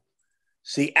anew.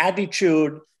 See,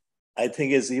 attitude, I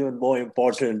think, is even more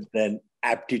important than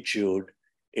aptitude.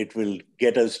 It will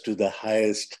get us to the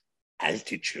highest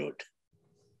altitude.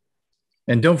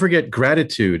 And don't forget,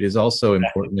 gratitude is also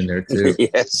important in there too.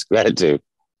 Yes, gratitude.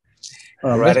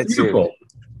 That's beautiful.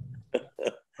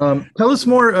 Tell us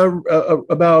more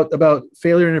about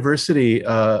failure in adversity.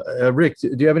 Rick,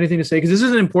 do you have anything to say? Because this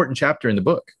is an important chapter in the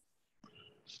book.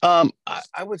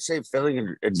 I would say failing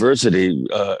in adversity,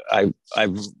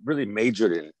 I've really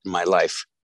majored in my life.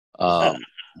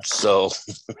 So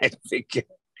I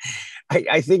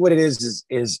think what it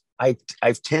is I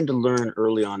tend to learn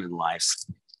early on in life.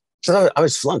 So I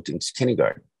was flunked in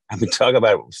kindergarten. I've been talking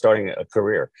about starting a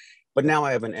career, but now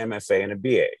I have an MFA and a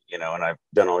BA, and I've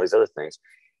done all these other things.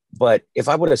 But if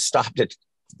I would have stopped at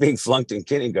being flunked in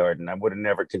kindergarten, I would have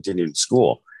never continued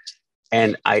school.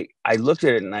 And I looked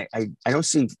at it and I don't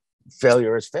see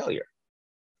failure as failure.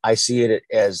 I see it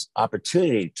as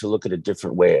opportunity to look at a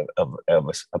different way of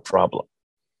a problem.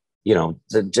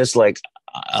 Just like,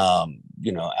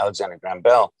 Alexander Graham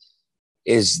Bell,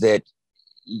 is that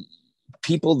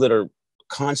people that are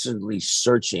constantly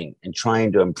searching and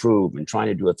trying to improve and trying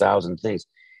to do 1,000 things,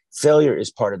 failure is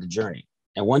part of the journey.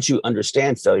 And once you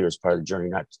understand failure is part of the journey,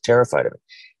 you're not terrified of it.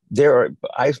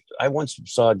 I once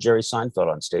saw Jerry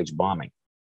Seinfeld on stage bombing,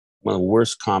 one of the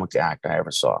worst comic act I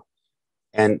ever saw.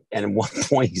 And at one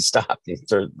point he stopped and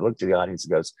looked at the audience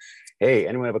and goes, hey,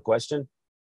 anyone have a question?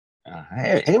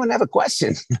 Hey, anyone have a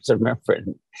question? I remember it.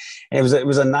 And it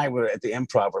was a night where at the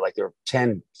Improv where there were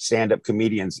 10 stand-up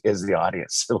comedians as the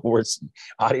audience, the worst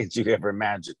audience you could ever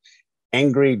imagine.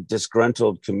 Angry,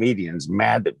 disgruntled comedians,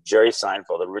 mad that Jerry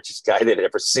Seinfeld, the richest guy they'd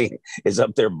ever seen, is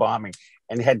up there bombing,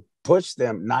 and had pushed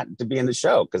them not to be in the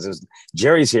show because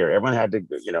Jerry's here. Everyone had to,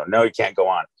 no, you can't go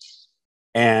on.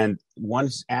 And one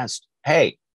asked,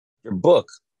 hey, your book,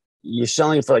 you're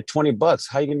selling it for like $20.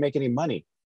 How are you going to make any money?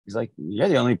 He's like, you're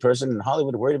the only person in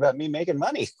Hollywood worried about me making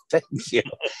money. Thank you.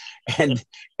 And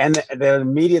then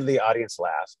immediately the audience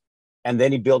laughed. And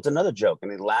then he built another joke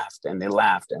and they laughed and they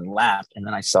laughed and laughed. And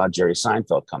then I saw Jerry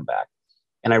Seinfeld come back.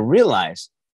 And I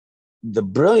realized the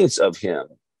brilliance of him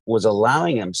was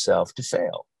allowing himself to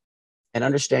fail and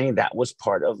understanding that was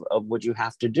part of what you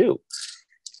have to do.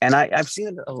 And I've seen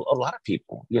it a lot of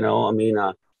people,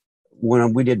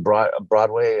 when we did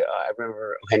Broadway, I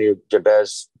remember Henry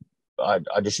Jabez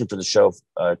auditioned for the show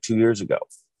 2 years ago.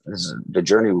 This is the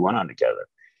journey we went on together,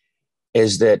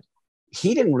 is that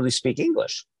he didn't really speak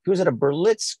English. He was at a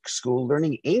Berlitz school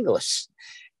learning English.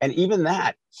 And even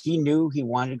that, he knew he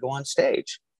wanted to go on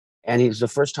stage. And it was the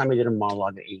first time he did a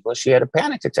monologue in English, he had a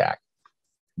panic attack.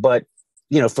 But,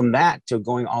 from that to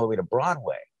going all the way to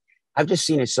Broadway, I've just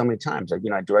seen it so many times. Like,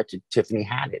 I directed Tiffany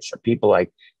Haddish, or people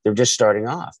they're just starting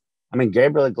off. I mean,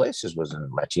 Gabriel Iglesias was in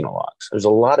Latino Logs. There's a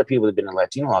lot of people that have been in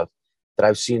Latino Logs that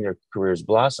I've seen their careers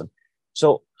blossom.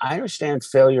 So I understand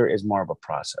failure is more of a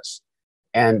process.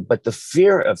 But the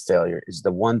fear of failure is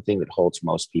the one thing that holds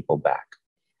most people back.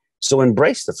 So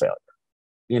embrace the failure,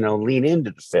 lean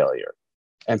into the failure.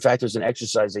 In fact, there's an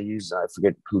exercise they use, I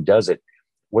forget who does it,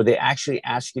 where they actually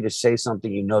ask you to say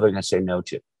something they're going to say no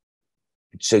to.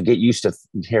 So get used to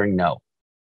hearing no.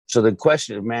 So the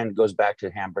question of man goes back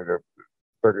to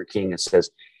Burger King and says,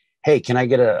 hey, can I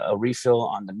get a refill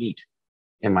on the meat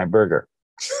in my burger?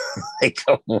 They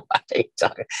go, what are you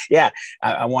talking? Yeah,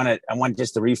 I want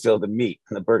just to refill the meat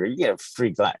in the burger. You get a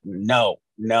free glass. No.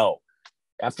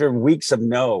 After weeks of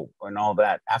no and all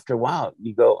that, after a while,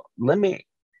 you go, let's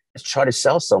try to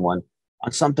sell someone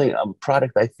on something, a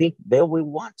product I think they will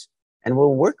want and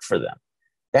will work for them.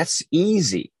 That's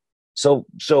easy. So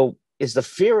is the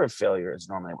fear of failure is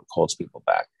normally what holds people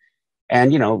back.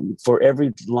 And, for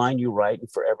every line you write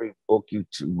and for every book you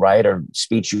write or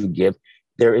speech you give,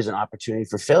 there is an opportunity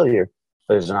for failure,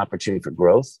 but there's an opportunity for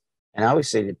growth. And I always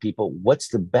say to people, what's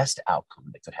the best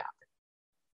outcome that could happen?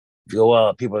 If you go,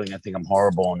 well, people are going to think I'm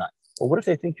horrible. Well, what if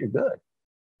they think you're good?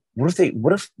 What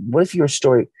if your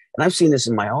story, and I've seen this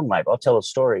in my own life, I'll tell a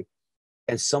story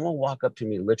and someone walk up to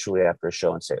me literally after a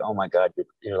show and say, oh my God,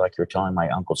 you're like you're telling my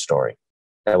uncle's story.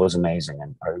 That was amazing.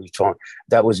 And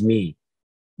that was me.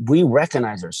 We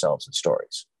recognize ourselves in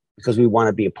stories because we want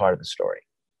to be a part of the story.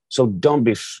 So don't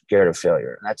be scared of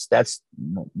failure. That's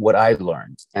what I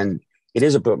learned. And it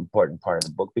is an important part of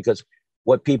the book because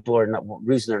what people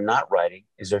reason they're not writing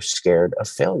is they're scared of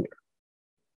failure.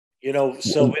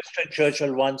 So Winston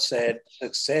Churchill once said,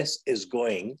 success is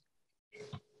going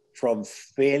from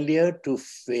failure to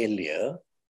failure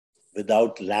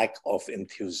without lack of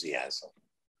enthusiasm.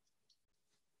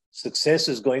 Success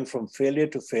is going from failure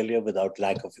to failure without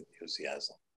lack of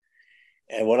enthusiasm.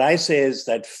 And what I say is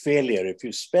that failure, if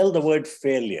you spell the word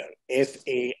failure,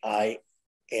 Failure,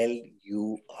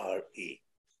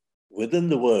 within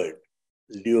the word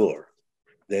lure,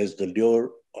 there's the lure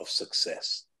of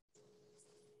success.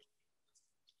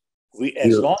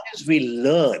 As long as we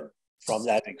learn from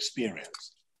that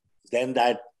experience, then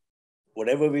that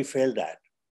whatever we failed at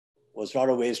was not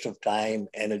a waste of time,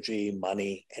 energy,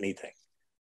 money, anything.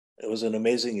 It was an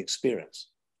amazing experience.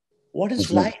 What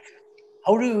is life?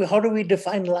 How do we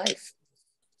define life?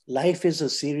 Life is a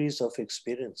series of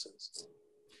experiences.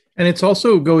 And it's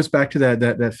also goes back to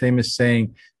that famous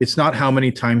saying, it's not how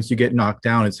many times you get knocked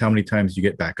down, it's how many times you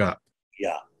get back up.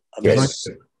 Yeah. Yes.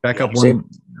 Back up Saved,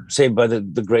 one. saved by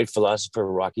the great philosopher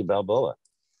Rocky Balboa.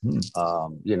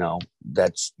 You know,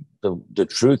 that's the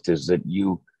truth is that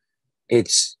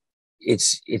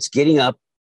it's getting up,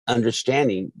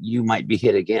 understanding you might be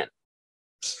hit again,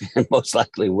 and most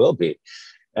likely will be.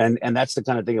 And that's the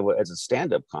kind of thing of, as a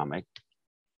stand-up comic,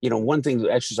 you know, one thing,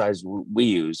 the exercise we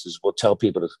use is we'll tell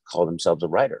people to call themselves a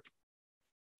writer.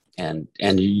 And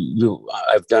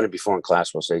I've done it before in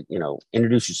class. We'll say, you know,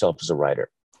 introduce yourself as a writer.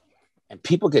 And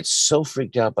people get so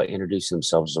freaked out by introducing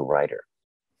themselves as a writer.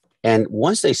 And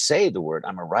once they say the word,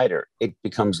 I'm a writer, it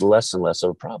becomes less and less of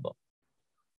a problem.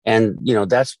 And, you know,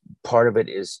 that's part of it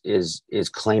is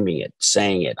claiming it,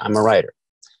 saying it. I'm a writer.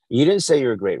 You didn't say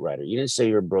you're a great writer. You didn't say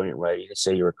you're a brilliant writer. You didn't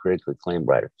say you're a critically acclaimed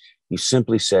writer. You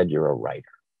simply said you're a writer.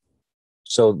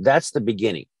 So that's the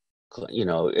beginning. You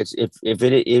know, it's if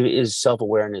it is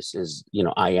self-awareness is, you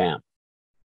know, I am,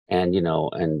 and, you know,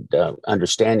 and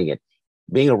understanding it.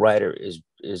 Being a writer is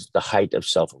the height of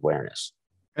self-awareness.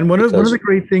 And one of the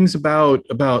great things about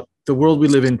the world we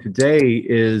live in today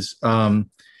is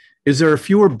there are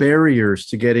fewer barriers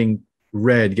to getting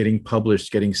read, getting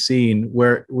published, getting seen,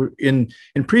 where in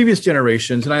previous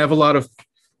generations, and I have a lot of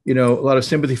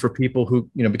sympathy for people who,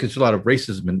 you know, because there's a lot of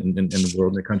racism in the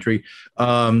world, in the country,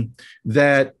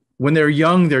 that when they're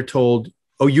young, they're told,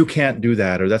 oh, you can't do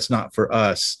that, or that's not for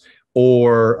us,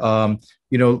 or,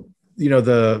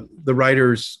 the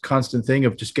writer's constant thing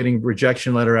of just getting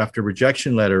rejection letter after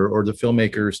rejection letter, or the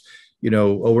filmmakers, you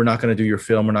know, oh, we're not going to do your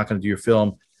film. We're not going to do your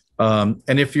film.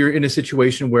 And if you're in a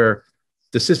situation where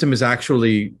the system is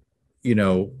actually, you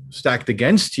know, stacked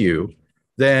against you,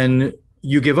 then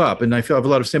you give up. And I have a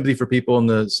lot of sympathy for people in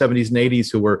the 70s and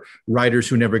 80s who were writers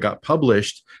who never got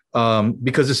published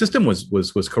because the system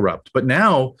was corrupt. But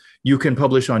now you can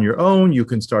publish on your own. You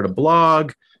can start a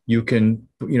blog. You can,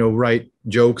 you know, write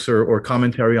jokes or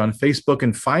commentary on Facebook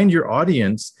and find your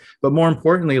audience. But more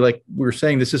importantly, like we were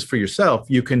saying, this is for yourself.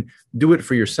 You can do it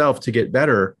for yourself to get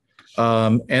better.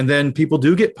 And then people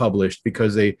do get published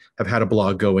because they have had a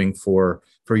blog going for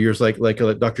years, like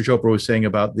Dr. Chopra was saying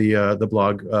about the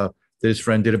blog that his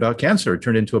friend did about cancer. It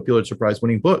turned into a Pulitzer Prize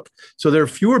winning book. So there are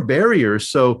fewer barriers.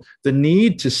 So the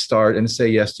need to start and say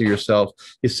yes to yourself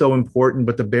is so important,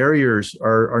 but the barriers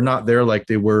are not there like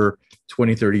they were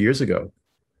 20, 30 years ago.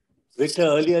 Victor,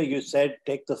 earlier you said,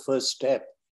 take the first step.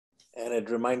 And it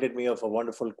reminded me of a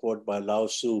wonderful quote by Lao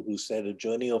Tzu, who said, a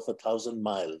journey of 1,000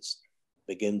 miles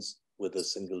begins with a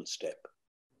single step.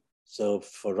 So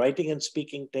for writing and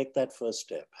speaking, take that first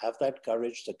step. Have that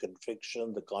courage, the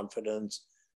conviction, the confidence,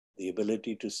 the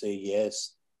ability to say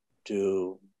yes,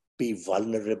 to be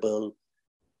vulnerable.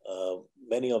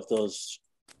 Many of those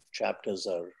chapters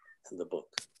are in the book.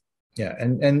 Yeah,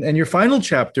 and your final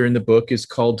chapter in the book is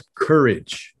called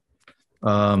Courage.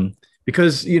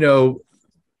 Because, you know,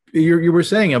 you were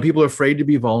saying, people are afraid to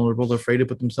be vulnerable. They're afraid to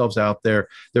put themselves out there.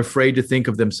 They're afraid to think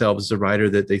of themselves as a writer,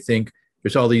 that they think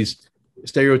there's all these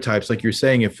stereotypes. Like you're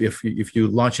saying, if you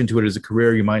launch into it as a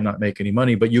career, you might not make any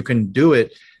money, but you can do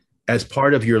it as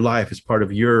part of your life, as part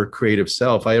of your creative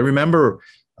self. I remember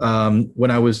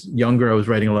when I was younger, I was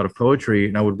writing a lot of poetry,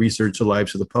 and I would research the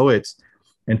lives of the poets.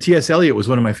 And T.S. Eliot was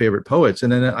one of my favorite poets.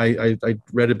 And then I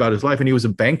read about his life, and he was a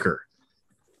banker.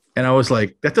 And I was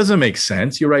like, that doesn't make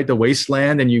sense. You write The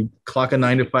Wasteland and you clock a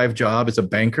 9-to-5 job as a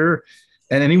banker.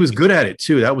 And then he was good at it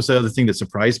too. That was the other thing that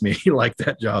surprised me. He liked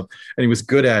that job and he was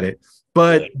good at it.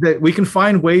 But that we can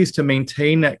find ways to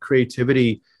maintain that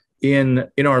creativity in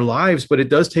our lives, but it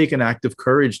does take an act of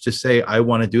courage to say, I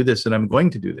want to do this and I'm going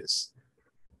to do this.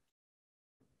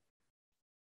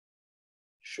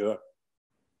 Sure.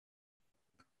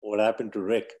 What happened to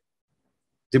Rick?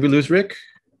 Did we lose Rick?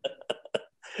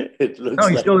 It looks no,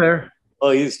 he's still there.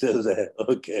 Oh, he's still there.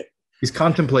 Okay. He's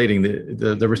contemplating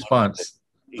the response.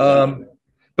 Yeah.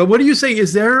 But what do you say?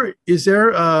 Is there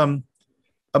a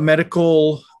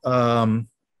medical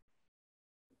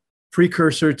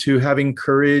precursor to having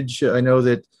courage. I know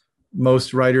that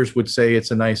most writers would say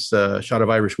it's a nice shot of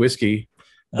Irish whiskey,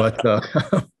 but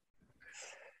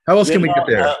how else can we get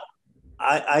there?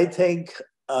 I think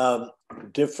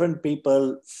different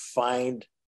people find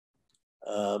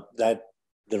that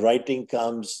the writing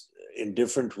comes in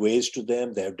different ways to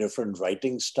them. They have different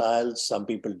writing styles. Some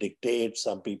people dictate,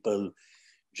 some people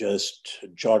just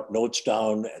jot notes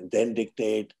down and then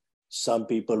dictate. Some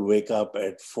people wake up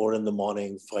at 4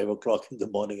 a.m, 5 o'clock in the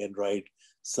morning and write.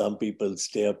 Some people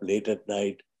stay up late at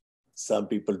night. Some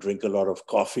people drink a lot of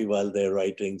coffee while they're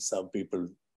writing. Some people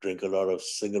drink a lot of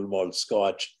single malt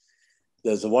scotch.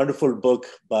 There's a wonderful book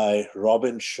by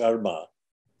Robin Sharma.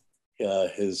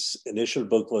 His initial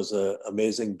book was an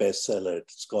amazing bestseller.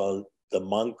 It's called The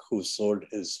Monk Who Sold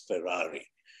His Ferrari.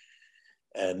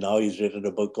 And now he's written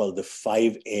a book called The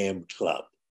 5 a.m. Club.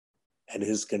 And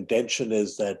his contention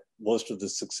is that most of the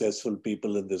successful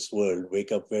people in this world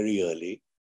wake up very early,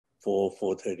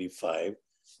 4:35.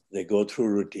 They go through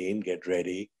routine, get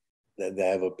ready. Then they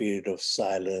have a period of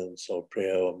silence or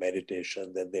prayer or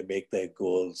meditation. Then they make their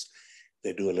goals.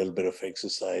 They do a little bit of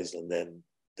exercise, and then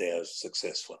they are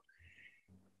successful.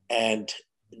 And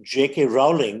J.K.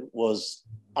 Rowling was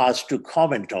asked to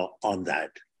comment on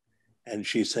that. And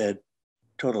she said,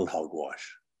 total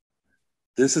hogwash.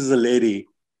 This is a lady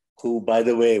who, by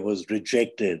the way, was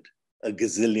rejected a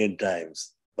gazillion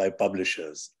times by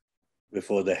publishers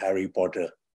before the Harry Potter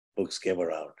books came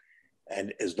around,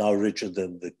 and is now richer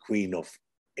than the Queen of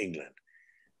England.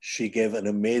 She gave an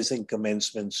amazing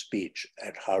commencement speech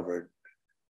at Harvard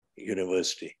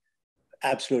University.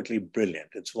 Absolutely brilliant.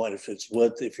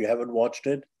 If you haven't watched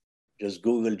it, just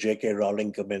Google J.K.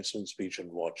 Rowling commencement speech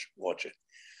and watch it.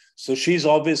 So she's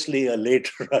obviously a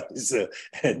late riser,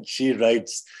 and she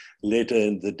writes later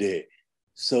in the day.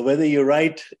 So whether you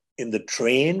write in the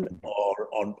train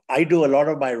or I do a lot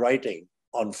of my writing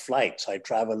on flights. I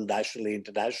travel nationally,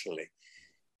 internationally,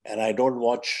 and I don't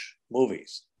watch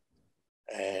movies.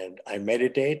 And I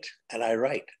meditate and I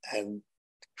write, and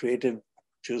creative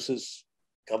juices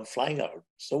come flying out.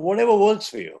 So whatever works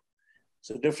for you. It's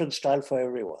a different style for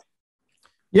everyone.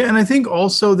 Yeah, and I think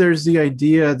also there's the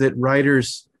idea that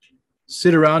writers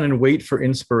sit around and wait for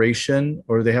inspiration,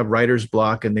 or they have writer's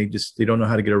block and they don't know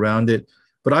how to get around it.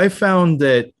 But I found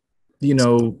that,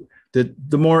 that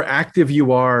the more active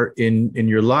you are in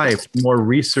your life, the more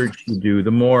research you do, the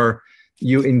more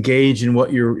you engage in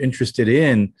what you're interested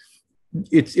in.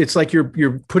 It's like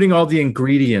you're putting all the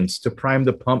ingredients to prime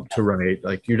the pump to write.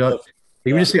 Like you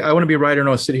just say, I want to be a writer and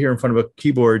I'll sit here in front of a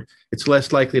keyboard. It's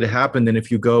less likely to happen than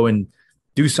if you go and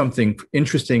do something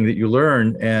interesting that you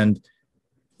learn, and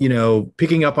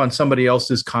picking up on somebody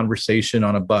else's conversation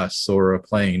on a bus or a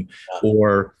plane,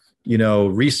 or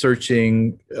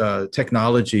researching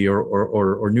technology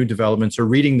or new developments, or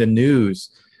reading the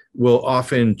news will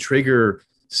often trigger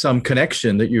some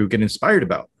connection that you get inspired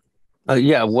about.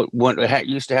 What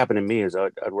used to happen to me is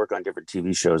I'd work on different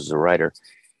TV shows as a writer,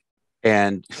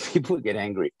 and people would get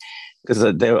angry because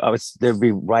they'd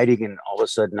be writing, and all of a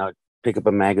sudden I'd pick up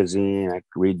a magazine, I'd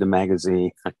read the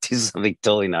magazine, I'd do something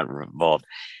totally not involved,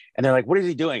 and they're like, "What is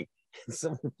he doing?"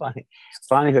 Someone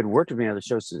finally who had worked with me on the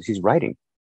show says he's writing,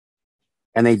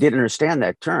 and they didn't understand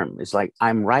that term. It's like,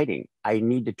 I'm writing. I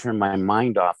need to turn my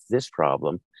mind off this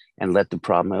problem and let the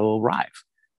problem arrive,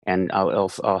 and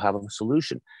I'll have a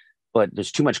solution. But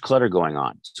there's too much clutter going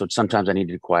on. So sometimes I need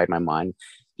to quiet my mind,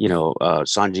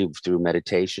 Sanjiv through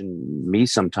meditation, me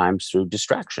sometimes through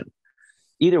distraction.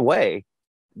 Either way,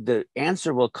 the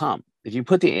answer will come. If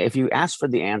you ask for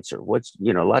the answer, a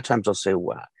lot of times I'll say,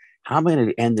 well, how am I going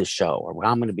to end this show? Or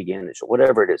how am I going to begin this show?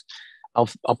 Whatever it is,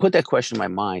 I'll put that question in my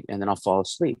mind, and then I'll fall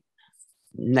asleep.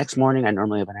 Next morning, I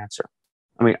normally have an answer.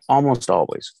 I mean, almost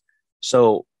always.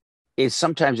 So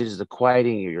sometimes it is the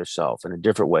quieting of yourself in a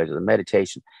different way, to the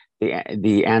meditation.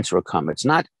 The answer will come.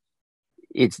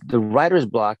 It's the writer's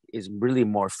block is really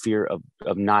more fear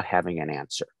of not having an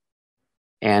answer.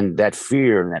 And that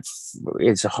fear,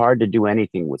 it's hard to do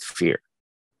anything with fear.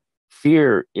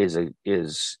 Fear is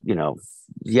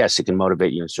yes, it can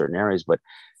motivate you in certain areas, but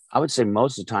I would say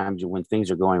most of the times when things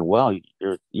are going well,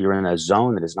 you're in a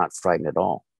zone that is not frightened at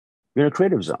all. You're in a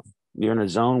creative zone. You're in a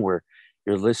zone where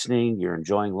you're listening, you're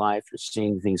enjoying life, you're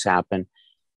seeing things happen,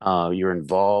 you're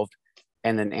involved,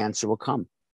 and an answer will come.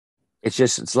 It's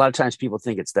a lot of times people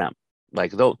think it's them.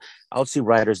 Like I'll see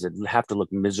writers that have to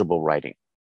look miserable writing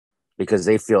because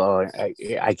they feel,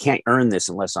 I can't earn this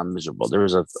unless I'm miserable. There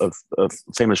was a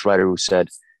famous writer who said,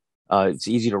 it's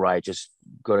easy to write, just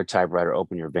go to typewriter,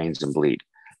 open your veins and bleed.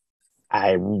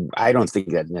 I don't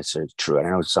think that's necessarily true. I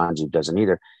know Sanjiv doesn't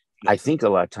either. I think a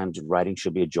lot of times writing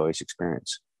should be a joyous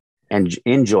experience, and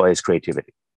in joy is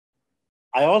creativity.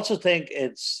 I also think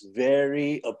it's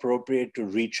very appropriate to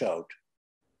reach out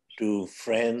to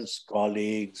friends,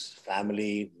 colleagues,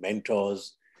 family,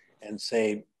 mentors, and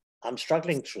say, I'm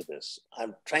struggling through this.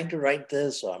 I'm trying to write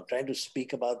this, or I'm trying to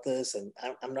speak about this, and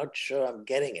I'm not sure I'm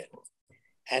getting it.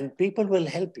 And people will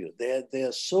help you. They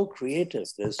are so creative.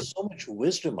 There's so much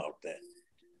wisdom out there.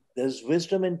 There's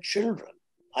wisdom in children.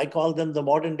 I call them the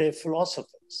modern day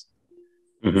philosophers.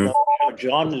 Mm-hmm. You know,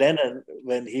 John Lennon,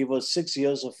 when he was 6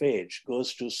 years of age,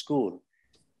 goes to school,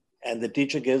 and the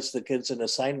teacher gives the kids an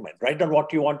assignment. Write down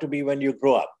what you want to be when you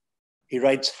grow up. He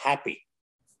writes happy,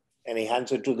 and he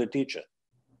hands it to the teacher.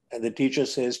 And the teacher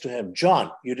says to him,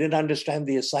 John, you didn't understand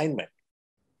the assignment.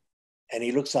 And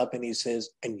he looks up and he says,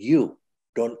 and you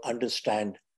don't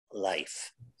understand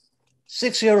life.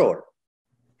 6-year-old.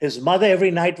 His mother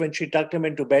every night when she tucked him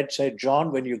into bed said,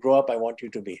 John, when you grow up, I want you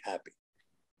to be happy.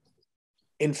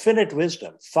 Infinite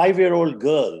wisdom. 5-year-old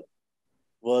girl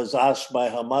was asked by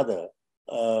her mother,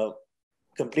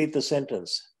 complete the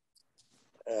sentence,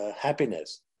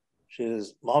 happiness. She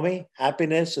says, Mommy,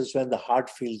 happiness is when the heart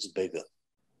feels bigger.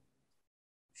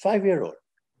 5-year-old.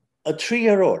 A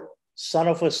 3-year-old, son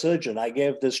of a surgeon. I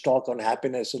gave this talk on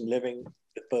happiness and living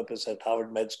with purpose at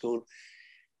Harvard Med School.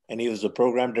 And he was the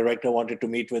program director, wanted to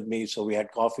meet with me. So we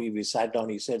had coffee, we sat down.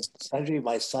 He said, Sanjiv,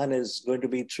 my son is going to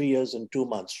be 3 years and 2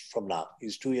 months from now.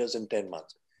 He's 2 years and 10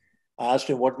 months. I asked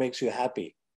him, what makes you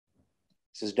happy?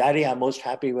 He says, Daddy, I'm most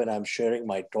happy when I'm sharing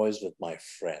my toys with my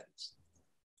friends.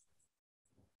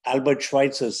 Albert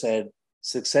Schweitzer said,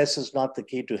 success is not the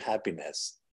key to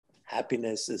happiness.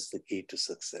 Happiness is the key to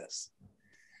success.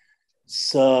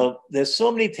 So there's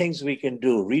so many things we can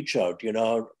do. Reach out, you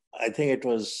know. I think it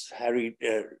was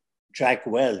Jack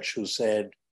Welch who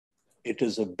said, it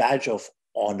is a badge of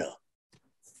honor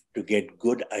to get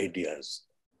good ideas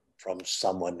from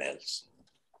someone else.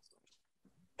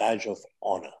 Badge of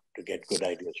honor to get good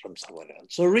ideas from someone else.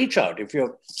 So reach out. If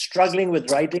you're struggling with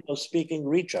writing or speaking,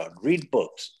 reach out. Read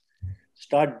books.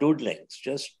 Start doodling.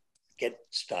 Just get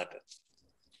started.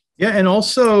 Yeah, and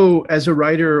also as a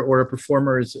writer or a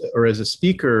performer or as a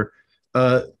speaker,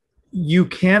 you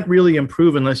can't really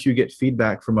improve unless you get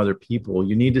feedback from other people.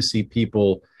 You need to see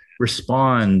people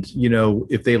respond, you know,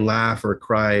 if they laugh or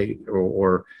cry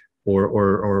or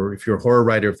if you're a horror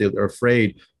writer, if they're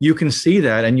afraid, you can see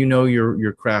that and you know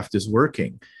your craft is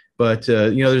working. But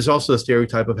you know, there's also a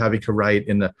stereotype of having to write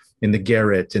in the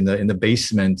garret, in the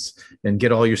basement, and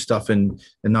get all your stuff and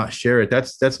not share it.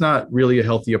 That's not really a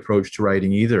healthy approach to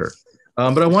writing either.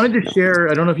 But I wanted to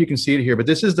share. I don't know if you can see it here, but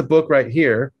this is the book right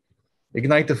here,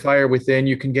 Ignite the Fire Within.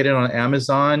 You can get it on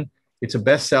Amazon. It's a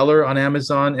bestseller on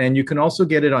Amazon, and you can also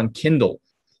get it on Kindle.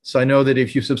 So I know that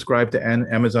if you subscribe to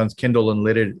Amazon's Kindle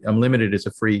Unlimited, it's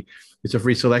a free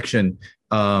selection,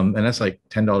 and that's like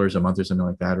 $10 a month or something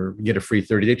like that, or you get a free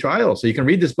 30-day trial. So you can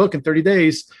read this book in 30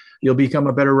 days. You'll become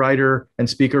a better writer and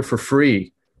speaker for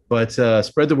free. But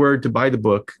spread the word to buy the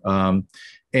book. So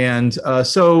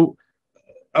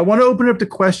I want to open it up to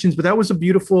questions. But that was a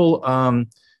beautiful,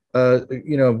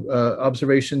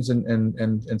 observations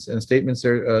and statements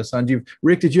there, Sanjiv.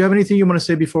 Rick, did you have anything you want to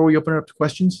say before we open it up to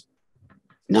questions?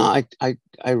 No, I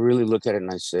really look at it and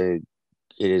I say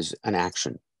it is an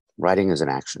action. Writing is an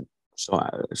action.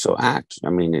 So act. I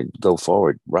mean, go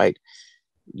forward. Write.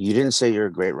 You didn't say you're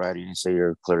a great writer. You didn't say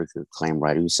you're a critically acclaimed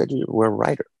writer. You said you were a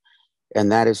writer, and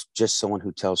that is just someone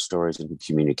who tells stories and who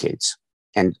communicates,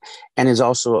 and is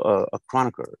also a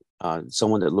chronicler,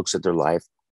 someone that looks at their life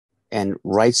and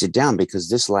writes it down, because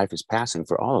this life is passing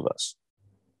for all of us.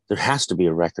 There has to be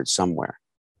a record somewhere,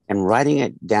 and writing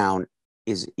it down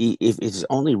is, if it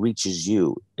only reaches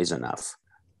you, is enough.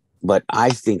 But I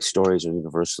think stories are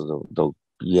universal. Though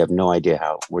you have no idea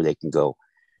where they can go.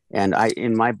 And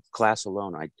in my class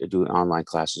alone, I do online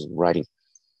classes in writing.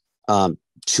 2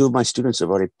 of my students have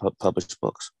already published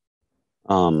books.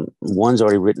 One's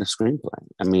already written a screenplay.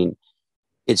 I mean,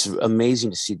 it's amazing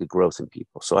to see the growth in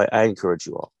people. So I encourage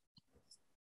you all.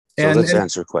 So let's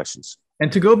answer questions.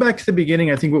 And to go back to the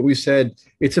beginning, I think what we said,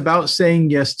 it's about saying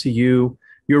yes to you.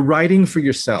 You're writing for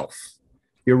yourself.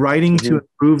 You're writing to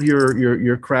improve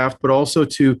your craft, but also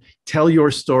to tell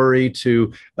your story,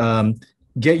 to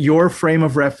get your frame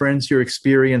of reference, your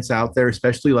experience out there,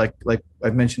 especially like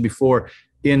I've mentioned before,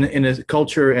 in a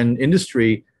culture and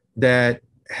industry that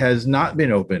has not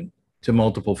been open to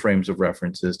multiple frames of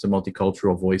references, to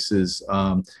multicultural voices.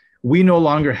 We no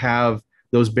longer have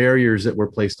those barriers that were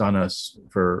placed on us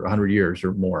for 100 years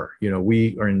or more. You know,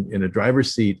 we are in a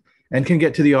driver's seat and can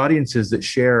get to the audiences that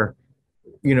share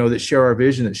that share our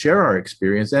vision, that share our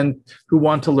experience, and who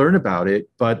want to learn about it.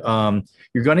 But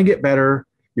you're going to get better.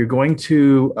 You're going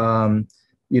to,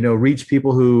 reach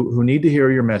people who need to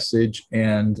hear your message,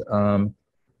 and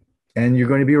you're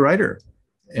going to be a writer.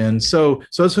 And so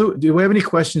do we have any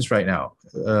questions right now?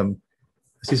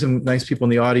 I see some nice people in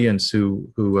the audience who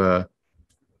are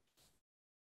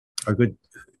good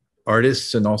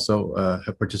artists and also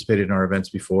have participated in our events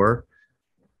before.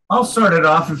 I'll start it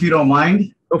off if you don't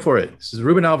mind. Go for it. This is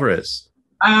Ruben Alvarez.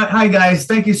 Hi, guys.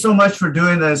 Thank you so much for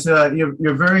doing this.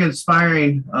 You're very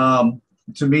inspiring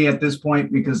to me at this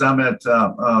point, because I'm at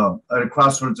a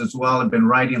crossroads as well. I've been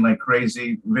writing like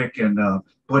crazy. Vic and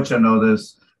Butch, I know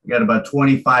this. I got about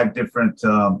 25 different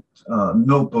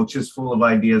notebooks just full of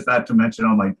ideas, not to mention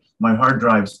all my hard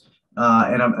drives.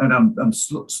 And I'm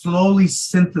slowly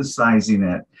synthesizing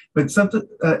it, but something,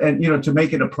 to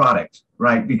make it a product,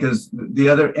 right? Because the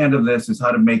other end of this is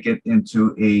how to make it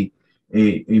into a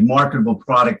marketable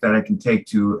product that I can take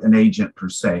to an agent per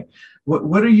se.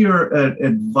 What are your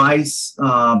advice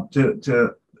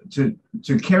to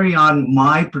carry on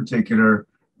my particular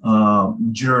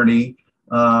journey?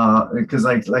 Because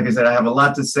like I said, I have a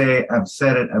lot to say. I've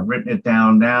said it. I've written it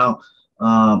down. Now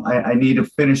I need to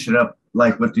finish it up.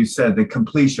 Like what you said, the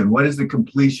completion. What is the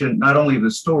completion, not only of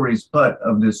the stories, but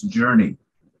of this journey?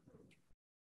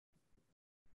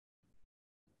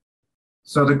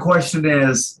 So the question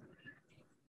is,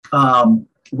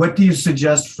 what do you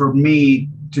suggest for me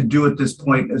to do at this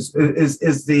point? Is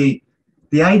the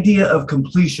idea of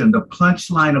completion, the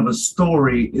punchline of a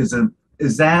story,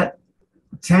 is that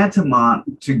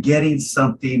tantamount to getting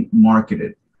something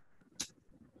marketed?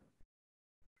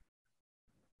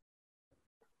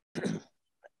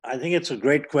 I think it's a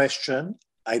great question.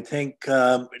 I think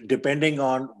depending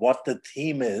on what the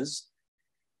theme is,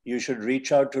 you should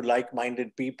reach out to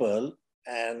like-minded people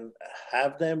and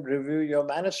have them review your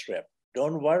manuscript.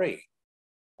 Don't worry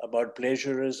about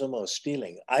plagiarism or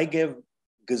stealing. I give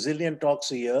gazillion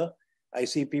talks a year. I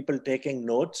see people taking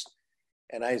notes,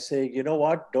 and I say, you know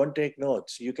what? Don't take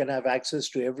notes. You can have access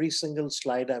to every single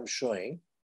slide I'm showing.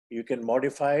 You can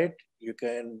modify it. You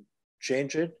can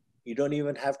change it. You don't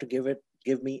even have to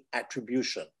give me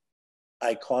attribution.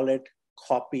 I call it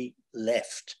copy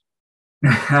left.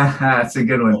 That's a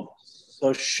good one.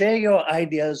 So share your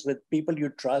ideas with people you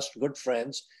trust, good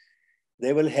friends.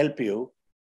 They will help you.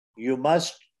 You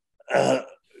must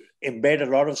embed a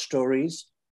lot of stories.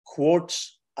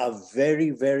 Quotes are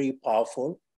very, very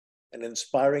powerful. An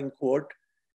inspiring quote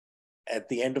at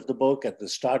the end of the book, at the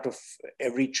start of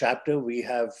every chapter, we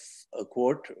have a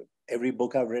quote. Every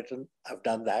book I've written, I've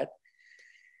done that.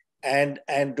 And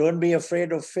don't be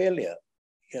afraid of failure.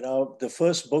 The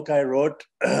first book I wrote,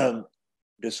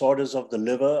 Disorders of the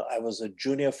Liver, I was a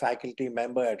junior faculty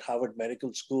member at Harvard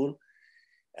Medical School,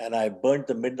 and I burnt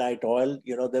the midnight oil.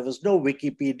 There was no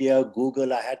Wikipedia,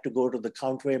 Google. I had to go to the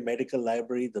Countway Medical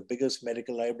Library, the biggest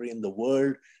medical library in the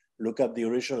world, look up the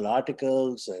original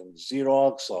articles and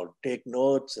Xerox or take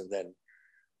notes. And then,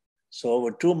 so over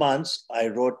 2 months, I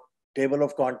wrote table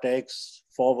of contents,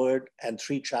 forward, and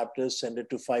 3 chapters, sent it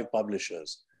to 5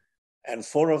 publishers. And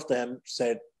 4 of them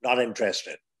said, not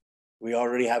interested. We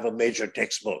already have a major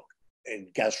textbook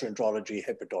in gastroenterology,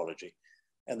 hepatology.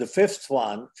 And the 5th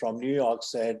one from New York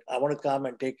said, I want to come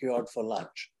and take you out for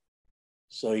lunch.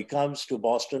 So he comes to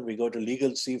Boston. We go to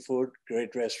Legal Seafood,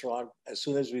 great restaurant. As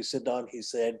soon as we sit down, he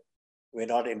said, we're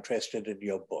not interested in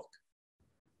your book.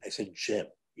 I said, Jim,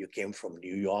 you came from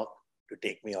New York to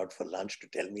take me out for lunch to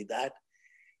tell me that?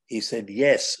 He said,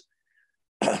 yes,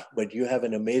 but you have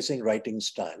an amazing writing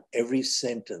style. Every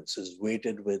sentence is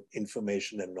weighted with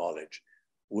information and knowledge.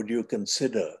 Would you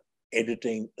consider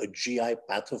editing a GI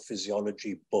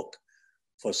pathophysiology book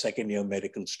for second-year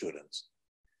medical students?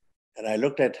 And I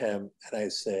looked at him and I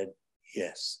said,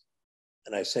 yes.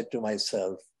 And I said to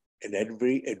myself, in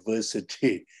every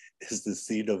adversity is the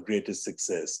seed of greatest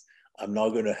success. I'm now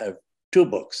going to have 2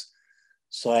 books.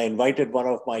 So I invited one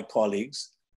of my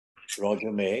colleagues,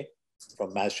 Roger May,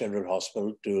 from Mass General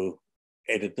Hospital, to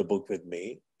edit the book with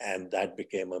me. And that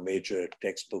became a major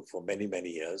textbook for many, many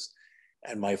years.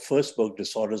 And my first book,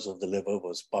 Disorders of the Liver,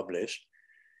 was published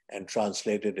and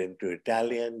translated into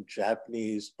Italian,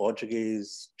 Japanese,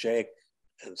 Portuguese, Czech,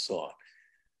 and so on.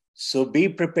 So be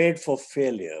prepared for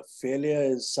failure. Failure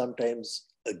is sometimes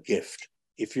a gift.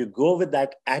 If you go with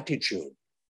that attitude,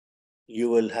 you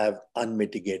will have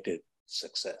unmitigated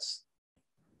success.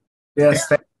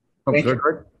 Yes.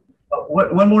 Good.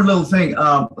 one more little thing,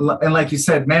 and like you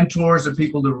said, mentors or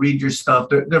people to read your stuff,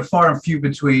 they're far and few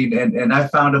between, and I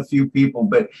found a few people,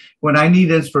 but when I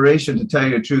need inspiration, to tell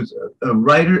you the truth,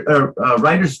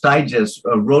 Writer's Digest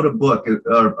wrote a book,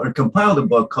 or compiled a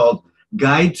book called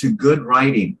Guide to Good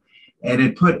Writing, and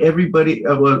it put everybody,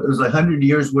 well, it was 100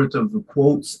 years worth of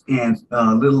quotes and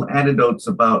little anecdotes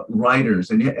about writers,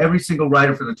 and every single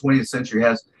writer for the 20th century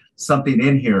has something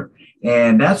in here,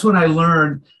 and that's when I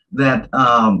learned that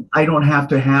I don't have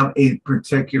to have a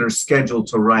particular schedule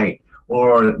to write,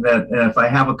 or that if I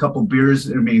have a couple beers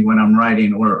in me when I'm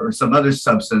writing, or some other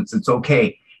substance, it's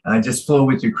okay. Just flow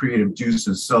with your creative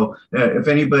juices. So if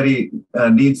anybody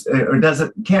needs or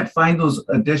can't find those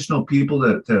additional people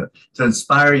to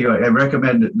inspire you, I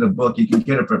recommend the book. You can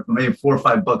get it for maybe $4 or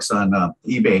 $5 on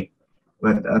eBay.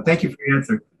 But thank you for your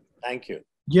answer. Thank you.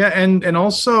 Yeah, and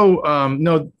also,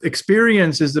 no,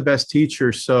 experience is the best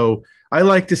teacher. So I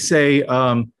like to say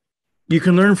you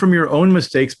can learn from your own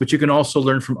mistakes, but you can also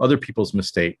learn from other people's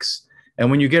mistakes. And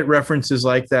when you get references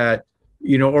like that,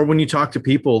 or when you talk to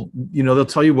people, they'll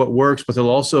tell you what works, but they'll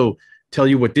also tell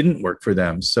you what didn't work for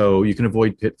them. So you can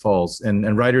avoid pitfalls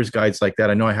and writer's guides like that.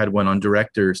 I know I had one on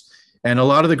directors, and a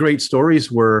lot of the great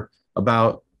stories were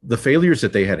about the failures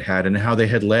that they had and how they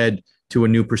had led to a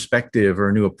new perspective or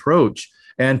a new approach.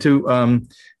 And to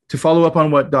follow up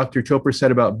on what Dr. Chopra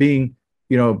said about being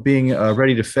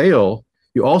ready to fail,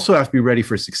 you also have to be ready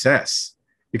for success,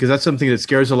 because that's something that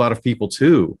scares a lot of people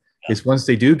too, is once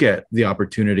they do get the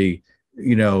opportunity,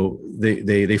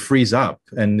 they freeze up.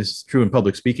 And this is true in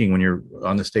public speaking when you're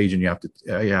on the stage and you have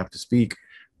to speak.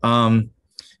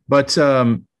 But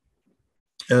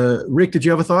Rick, did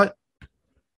you have a thought?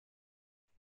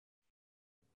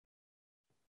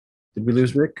 Did we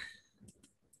lose Rick?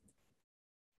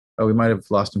 Oh, we might have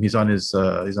lost him. He's on his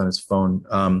phone.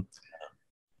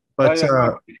 I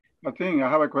think I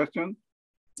have a question.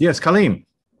 Yes, Kaleem.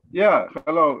 Yeah,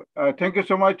 hello. Thank you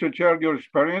so much to share your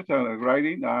experience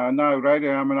writing. Now writing,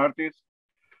 I'm an artist,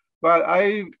 but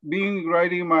I've been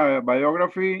writing my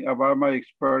biography about my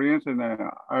experience in the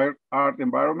art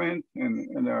environment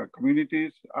and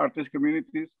communities, artist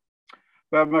communities.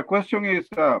 But my question is,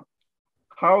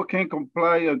 how can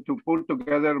comply to put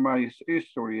together my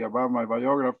history about my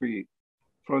biography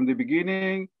from the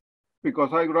beginning?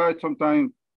 Because I write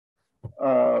sometimes,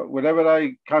 whatever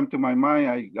I come to my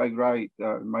mind, I write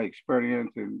my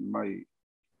experience and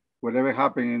whatever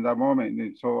happened in that moment.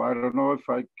 And so I don't know if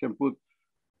I can put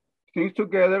things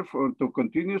together to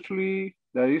continuously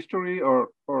the history or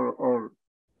for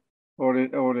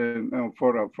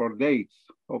dates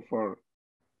or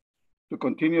to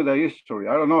continue the history.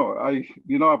 I don't know.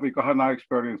 Because I have no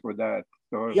experience with that.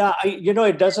 So yeah,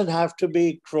 it doesn't have to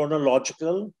be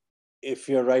chronological. If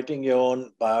you're writing your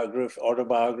own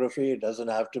autobiography, it doesn't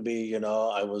have to be,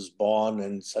 I was born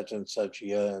in such and such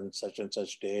year and such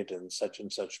date and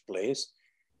such place.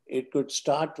 It could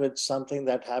start with something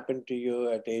that happened to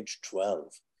you at age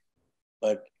 12.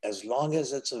 But as long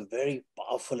as it's a very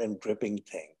powerful and gripping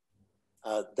thing,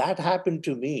 that happened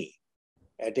to me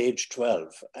at age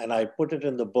 12. And I put it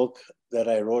in the book that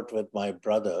I wrote with my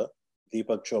brother,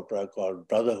 Deepak Chopra, called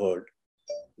Brotherhood,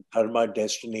 Dharma,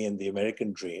 Destiny, and the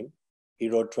American Dream. He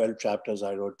wrote 12 chapters,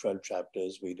 I wrote 12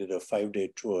 chapters. We did a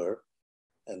 5-day tour,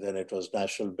 and then it was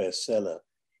national bestseller.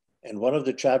 And one of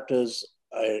the chapters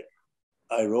I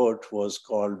wrote was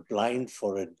called Blind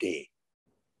for a Day.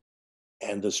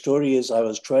 And the story is I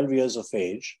was 12 years of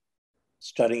age,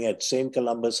 studying at St.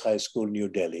 Columbus High School, New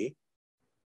Delhi,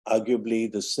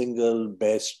 arguably the single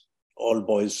best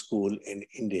all-boys school in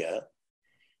India.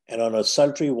 And on a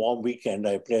sultry, warm weekend,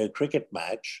 I play a cricket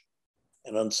match.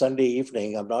 And on Sunday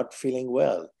evening, I'm not feeling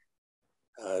well.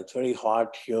 It's very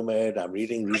hot, humid. I'm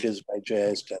reading Reader's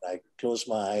Digest, and I close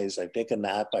my eyes. I take a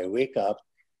nap. I wake up,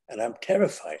 and I'm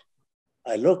terrified.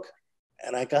 I look,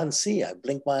 and I can't see. I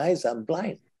blink my eyes. I'm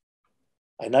blind.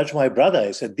 I nudge my brother.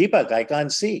 I said, Deepak, I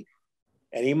can't see.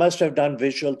 And he must have done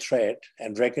visual threat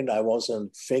and reckoned I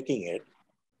wasn't faking it.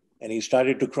 And he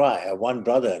started to cry. I have one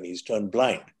brother, and he's turned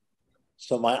blind.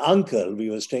 So my uncle,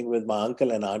 we were staying with my uncle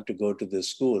and aunt to go to this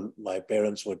school. My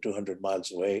parents were 200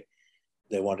 miles away.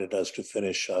 They wanted us to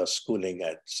finish our schooling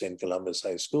at St. Columbus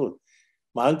High School.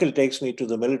 My uncle takes me to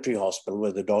the military hospital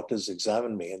where the doctors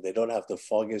examine me, and they don't have the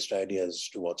foggiest idea as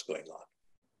to what's going on.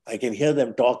 I can hear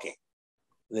them talking.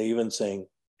 They're even saying,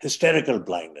 hysterical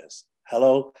blindness.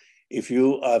 Hello, if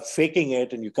you are faking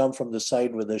it and you come from the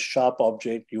side with a sharp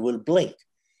object, you will blink.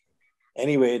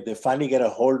 Anyway, they finally get a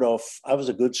hold of, I was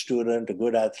a good student, a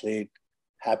good athlete,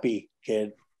 happy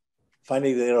kid.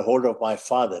 Finally, they get a hold of my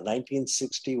father,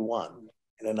 1961,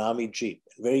 in an army jeep.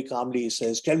 And very calmly, he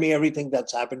says, tell me everything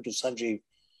that's happened to Sanjiv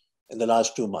in the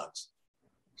last 2 months?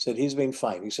 I said, he's been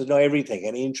fine. He said, no, everything.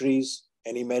 Any injuries,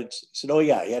 any meds? He said, oh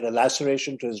yeah, he had a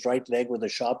laceration to his right leg with a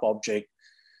sharp object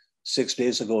 6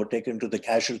 days ago, taken to the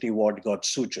casualty ward, got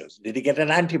sutures. Did he get an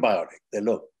antibiotic? They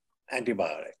look,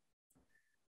 antibiotic.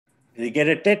 Did he get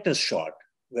a tetanus shot?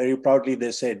 Very proudly,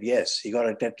 they said, yes, he got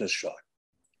a tetanus shot.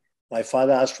 My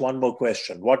father asked one more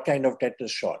question. What kind of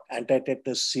tetanus shot?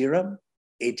 Anti-tetanus serum,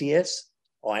 ATS,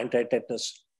 or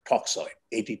anti-tetanus toxoid,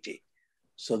 ATT?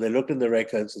 So they looked in the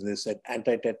records and they said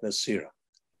anti-tetanus serum.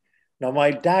 Now,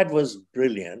 my dad was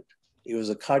brilliant. He was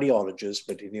a cardiologist,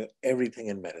 but he knew everything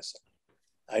in medicine.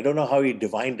 I don't know how he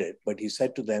divined it, but he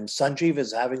said to them, Sanjiv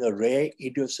is having a rare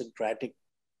idiosyncratic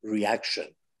reaction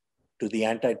to the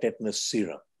anti-tetanus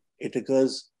serum. It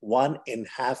occurs 1 in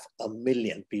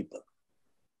 500,000 people.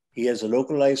 He has a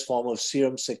localized form of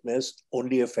serum sickness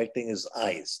only affecting his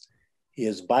eyes. He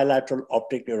has bilateral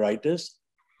optic neuritis.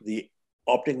 The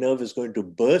optic nerve is going to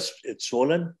burst, it's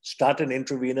swollen, start an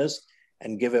intravenous,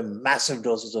 and give him massive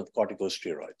doses of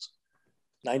corticosteroids.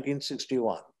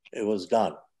 1961, it was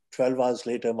done. 12 hours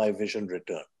later, my vision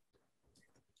returned.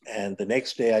 And the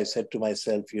next day I said to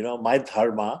myself, you know, my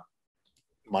dharma,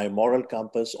 my moral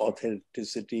compass,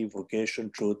 authenticity, vocation,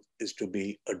 truth is to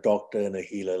be a doctor and a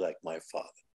healer like my father.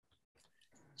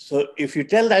 So if you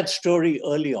tell that story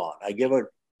early on, I gave a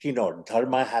keynote,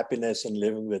 Dharma, Happiness, and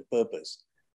Living with Purpose.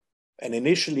 And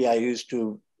initially I used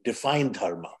to define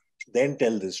dharma, then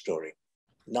tell this story.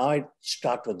 Now I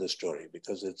start with the story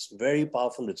because it's very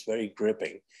powerful, it's very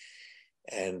gripping,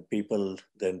 and people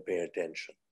then pay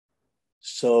attention.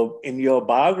 So in your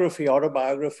biography,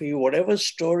 autobiography, whatever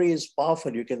story is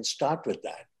powerful, you can start with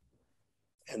that.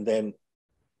 And then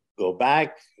go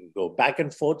back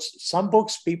and forth. Some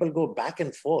books, people go back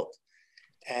and forth.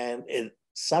 And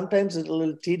sometimes it's a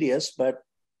little tedious, but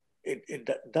it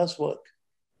does work.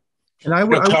 And I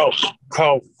would,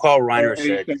 Carl Reiner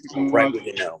said, write what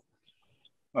you know.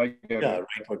 Yeah,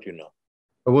 write what you know.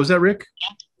 what was that, Rick?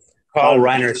 Carl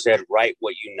Reiner said, write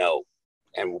what you know.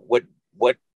 And what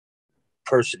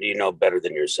person do you know better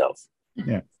than yourself?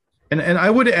 Yeah. And I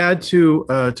would add to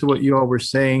what you all were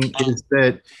saying is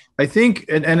that I think,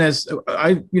 and as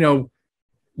I,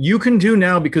 you can do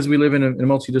now, because we live in a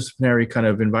multidisciplinary kind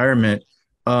of environment,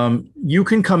 you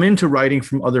can come into writing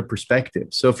from other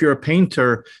perspectives. So if you're a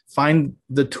painter, find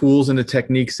the tools and the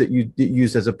techniques that you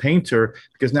used as a painter,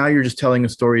 because now you're just telling a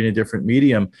story in a different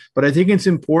medium. But I think it's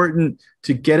important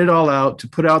to get it all out, to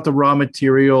put out the raw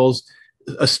materials.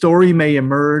 A story may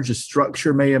emerge, a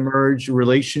structure may emerge,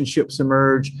 relationships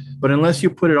emerge, but unless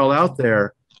you put it all out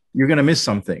there, you're going to miss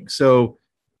something. So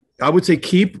I would say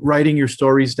keep writing your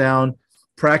stories down,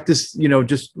 practice,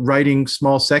 just writing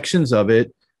small sections of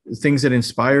it, things that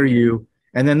inspire you,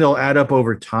 and then they'll add up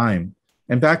over time.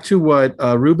 And back to what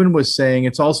Ruben was saying,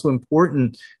 it's also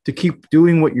important to keep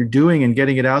doing what you're doing and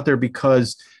getting it out there,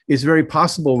 because it's very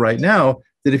possible right now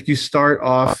that if you start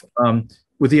off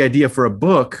with the idea for a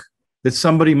book, that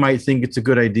somebody might think it's a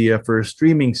good idea for a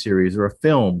streaming series or a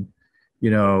film,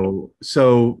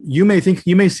 so you may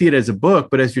see it as a book,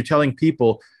 but as you're telling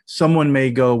people, someone may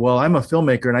go, well, I'm a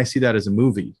filmmaker and I see that as a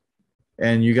movie.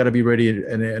 And you got to be ready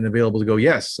and available to go,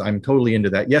 yes, I'm totally into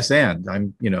that. Yes, and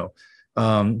I'm,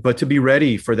 but to be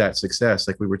ready for that success,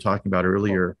 like we were talking about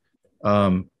earlier.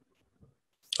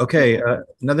 Okay,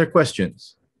 another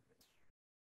questions.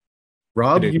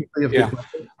 Rob, yeah.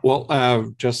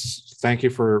 Well, just thank you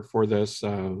for this,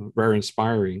 very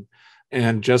inspiring.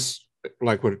 And just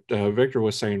like what Victor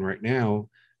was saying right now,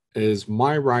 is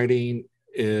my writing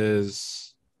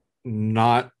is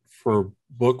not for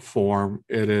book form,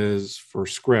 it is for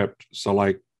script. So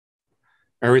like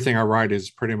everything I write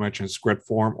is pretty much in script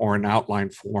form or in outline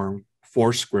form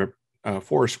for script.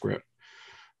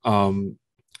 And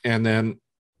then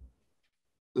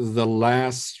the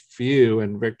last few,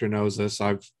 and Victor knows this,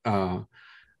 I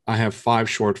have 5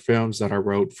 short films that I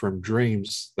wrote from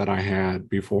dreams that I had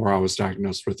before I was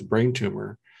diagnosed with a brain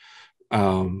tumor.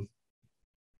 Can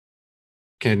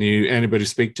anybody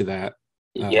speak to that?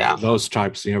 Yeah, those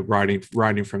types, writing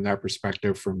from that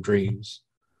perspective, from dreams.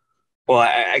 Well,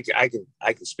 I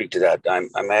can speak to that. I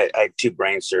had 2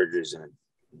 brain surgeries, and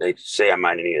they say I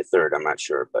might need a third. I'm not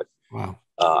sure, but wow,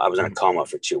 I was in a coma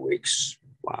for 2 weeks.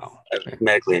 Wow,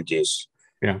 medically induced.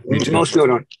 Yeah, most people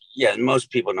don't. Yeah,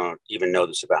 most people don't even know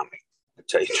this about me. I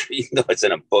tell you, even though it's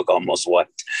in a book, almost what.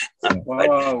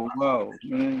 Wow.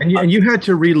 And you had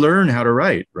to relearn how to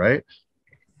write, right?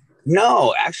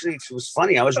 No, actually, it was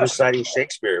funny. I was reciting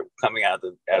Shakespeare coming out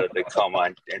of the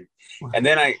coma, and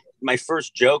then my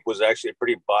first joke was actually a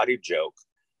pretty body joke.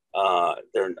 A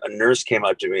nurse came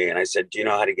up to me and I said, "Do you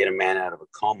know how to get a man out of a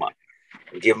coma?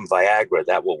 And give him Viagra.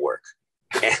 That will work."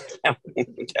 And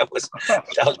that was,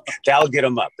 that'll get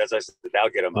them up. That's what I said, that'll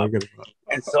get them up.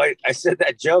 And so I said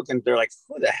that joke, and they're like,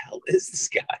 who the hell is this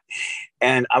guy?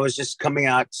 And I was just coming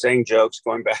out, saying jokes,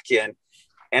 going back in.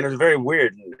 And it was very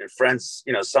weird. And friends,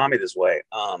 you know, saw me this way.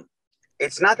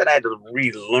 It's not that I had to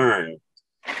relearn.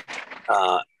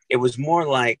 It was more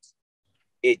like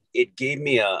it gave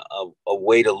me a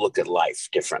way to look at life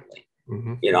differently.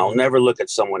 Mm-hmm. You know, I'll never look at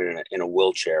someone in a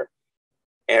wheelchair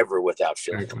ever without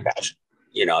feeling compassion.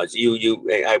 You know,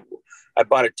 I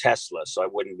bought a Tesla, so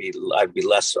I'd be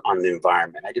less on the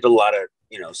environment. I did a lot of,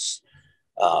 you know,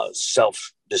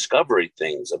 self-discovery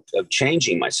things of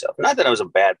changing myself. Not that I was a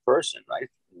bad person, right?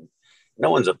 No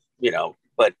one's you know,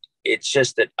 but it's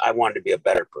just that I wanted to be a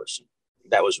better person.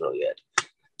 That was really it.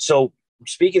 So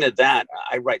speaking of that,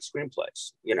 I write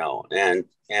screenplays, you know, and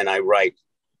I write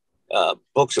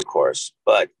books, of course,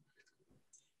 but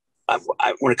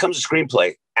when it comes to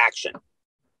screenplay, action,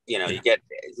 you know, you get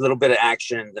a little bit of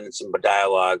action, then it's some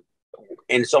dialogue,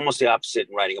 and it's almost the opposite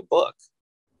in writing a book.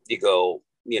 You go,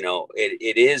 you know,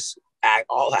 it is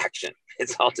all action.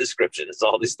 It's all description. It's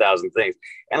all these thousand things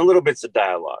and a little bits of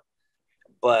dialogue.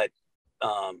 But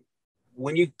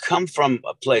when you come from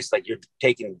a place like you're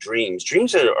taking dreams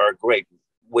are a great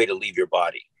way to leave your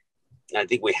body. And I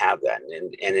think we have that.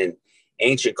 And in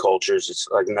ancient cultures, it's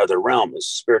like another realm, it's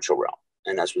a spiritual realm.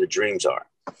 And that's where the dreams are.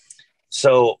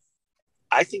 So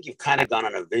I think you've kind of gone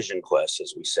on a vision quest,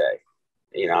 as we say.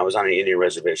 You know, I was on an Indian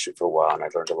reservation for a while, and I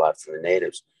learned a lot from the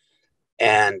natives.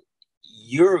 And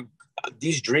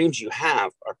these dreams you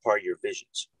have are part of your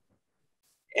visions.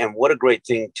 And what a great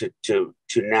thing to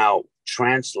now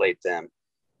translate them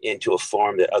into a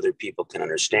form that other people can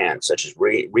understand, such as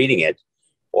reading it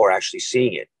or actually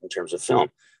seeing it in terms of film.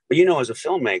 But, you know, as a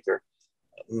filmmaker,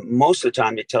 most of the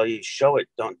time they tell you, show it,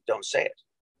 don't say it.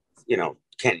 You know,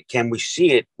 can we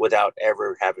see it without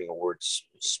ever having a word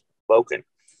spoken?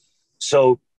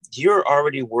 So you're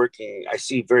already working. I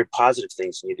see very positive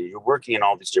things in you. You're working in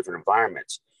all these different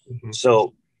environments. Mm-hmm.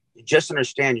 So just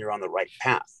understand you're on the right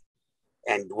path.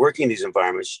 And working in these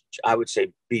environments, I would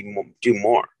say do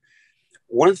more.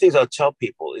 One of the things I'll tell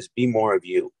people is be more of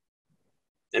you.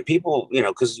 And people, you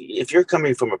know, because if you're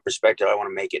coming from a perspective, I want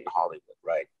to make it in Hollywood,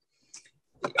 right?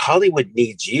 Hollywood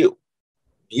needs you.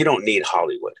 You don't need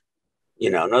Hollywood. You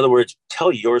know, in other words,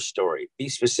 tell your story. Be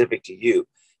specific to you.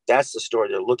 That's the story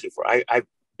they're looking for. I've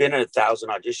been in 1,000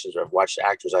 auditions where I've watched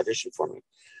actors audition for me.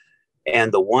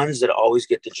 And the ones that always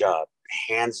get the job,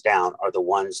 hands down, are the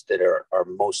ones that are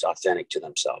most authentic to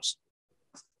themselves.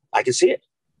 I can see it.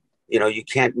 You know, you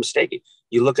can't mistake it.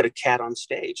 You look at a cat on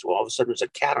stage. Well, all of a sudden there's a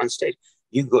cat on stage.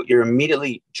 You're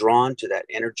immediately drawn to that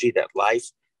energy, that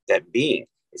life, that being.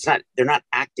 They're not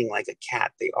acting like a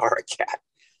cat. They are a cat.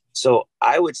 So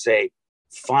I would say,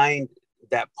 find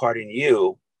that part in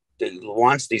you that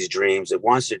wants these dreams, that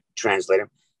wants to translate them.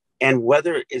 And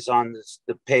whether it's on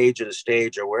the page or the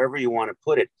stage or wherever you want to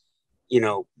put it, you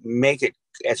know, make it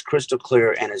as crystal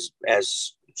clear and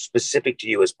as specific to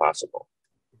you as possible.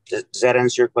 Does that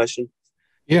answer your question?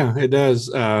 Yeah, it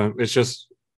does. It's just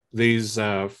these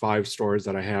 5 stories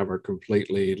that I have are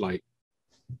completely like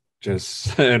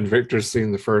just, and Victor's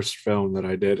seen the first film that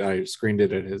I did. I screened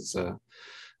it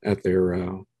at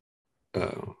their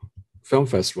film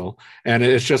festival. And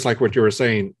it's just like what you were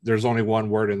saying, there's only one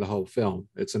word in the whole film.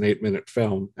 It's an 8-minute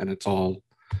film and it's all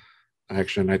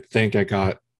action. I think I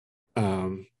got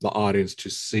the audience to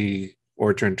see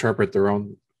or to interpret their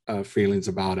own feelings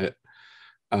about it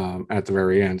at the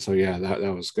very end. So yeah, that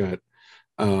was good.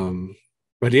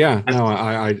 But yeah, no,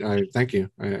 I thank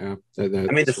you. I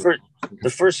mean,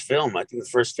 the first film, I think the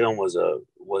first film was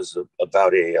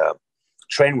about a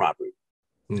train robbery.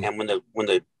 Mm. And when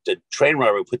the train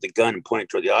robber would put the gun and point it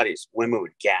toward the audience, women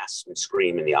would gasp and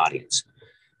scream in the audience.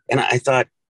 And I thought,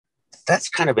 that's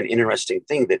kind of an interesting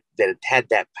thing that it had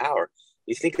that power.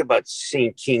 You think about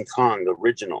seeing King Kong, the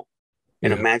original,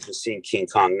 and imagine seeing King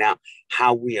Kong now,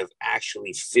 how we have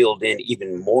actually filled in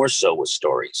even more so with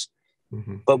stories.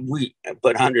 Mm-hmm.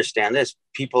 But understand this,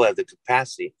 people have the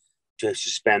capacity to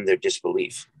suspend their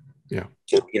disbelief. Yeah.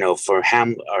 To, you know, for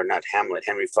Henry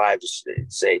V to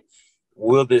say,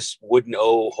 will this wooden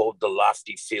O hold the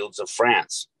lofty fields of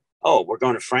France? Oh, we're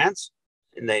going to France?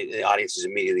 And the audience is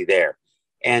immediately there.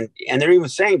 And they're even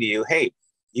saying to you, hey,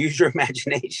 use your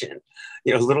imagination.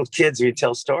 You know, little kids who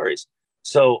tell stories.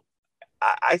 So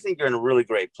I think you're in a really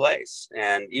great place.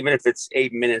 And even if it's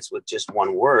 8 minutes with just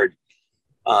one word,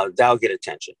 that'll get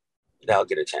attention. That'll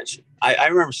get attention. I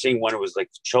remember seeing one, it was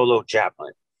like Cholo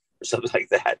Chaplin or something like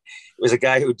that. It was a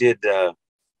guy who did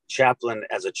Chaplin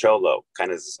as a cholo,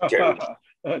 kind of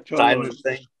silent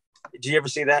thing. Did you ever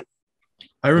see that?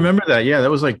 I remember that. Yeah, that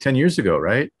was like 10 years ago,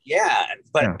 right? Yeah,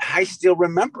 but Yeah. I still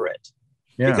remember it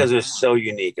Yeah. because it was so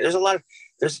unique. There's a lot of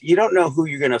you don't know who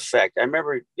you're going to affect. I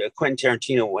remember Quentin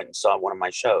Tarantino went and saw one of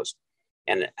my shows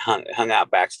and hung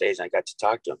out backstage, and I got to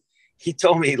talk to him. He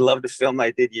told me he loved a film I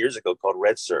did years ago called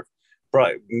Red Surf.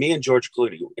 Me and George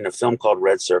Clooney in a film called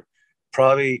Red Surf,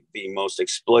 probably the most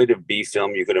exploitive B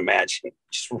film you could imagine.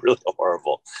 Just really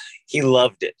horrible. He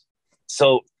loved it.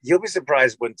 So you'll be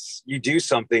surprised when you do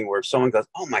something where someone goes,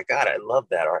 "Oh my God, I love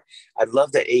that," or "I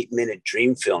love that 8-minute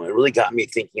dream film. It really got me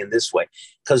thinking in this way."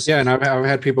 Because and I've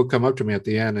had people come up to me at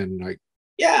the end and like,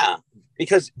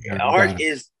 because art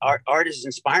is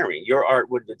inspiring. Your art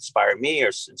would inspire me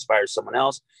or inspire someone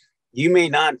else. You may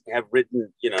not have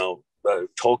written,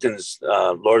 Tolkien's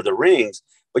Lord of the Rings,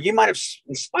 but you might have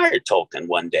inspired Tolkien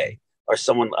one day or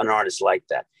an artist like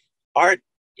that. Art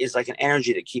is like an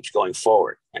energy that keeps going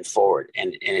forward and forward,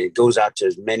 and it goes out to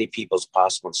as many people as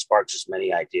possible and sparks as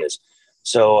many ideas.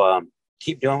 So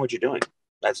keep doing what you're doing.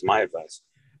 That's my advice.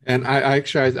 And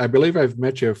I believe I've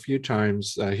met you a few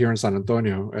times here in San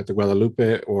Antonio at the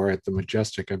Guadalupe or at the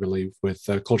Majestic, I believe, with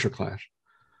Culture Clash.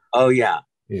 Oh, yeah.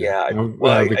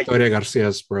 Well, Victoria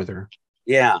Garcia's brother.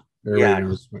 Yeah. Everybody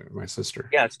knows my sister.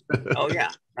 Yeah. Oh, yeah.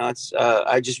 No, it's.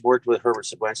 I just worked with Herbert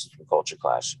Seguensis from Culture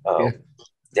Clash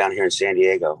down here in San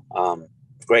Diego.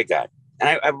 Great guy. And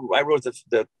I wrote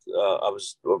I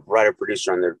was a writer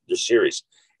producer on their series,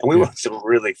 and we wrote some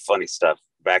really funny stuff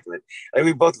back in the.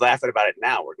 We both laugh about it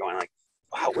now. We're going like,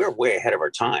 wow, we're way ahead of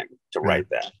our time to write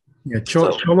that. Yeah,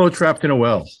 Cholo Trapped in a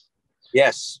Well.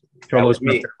 Yes, Cholo that was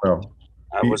me. Well.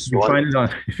 You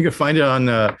can find it on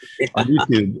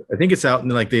YouTube. I think it's out,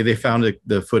 and like they found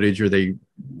the footage, or they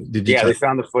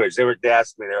found the footage. They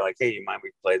asked me, they're like, "Hey, you mind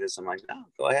we play this?" I'm like, "No,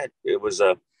 go ahead." It was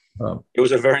a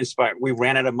very inspiring. We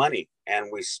ran out of money,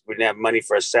 and we didn't have money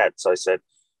for a set, so I said,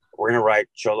 "We're gonna write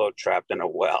Cholo Trapped in a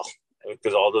Well,"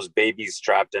 because all those babies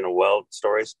trapped in a well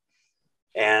stories,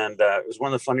 and it was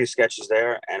one of the funniest sketches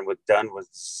there, and done with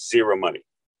zero money,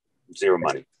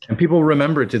 and people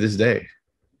remember it to this day.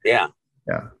 Yeah.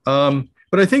 Yeah.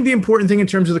 But I think the important thing in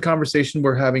terms of the conversation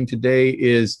we're having today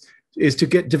is to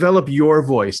develop your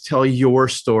voice, tell your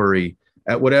story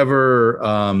at whatever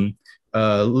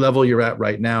level you're at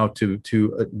right now to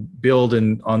build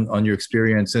on your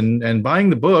experience. And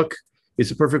buying the book is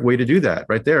a perfect way to do that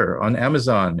right there on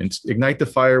Amazon. And Ignite the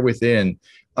Fire Within.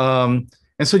 And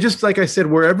so just like I said,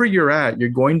 wherever you're at, you're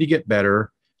going to get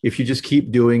better if you just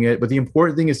keep doing it. But the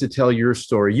important thing is to tell your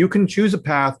story. You can choose a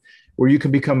path where you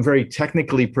can become very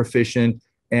technically proficient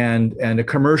and a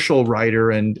commercial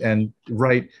writer and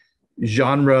write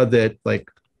genre that, like,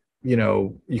 you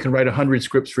can write 100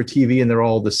 scripts for TV and they're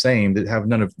all the same, that have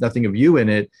nothing of you in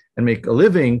it, and make a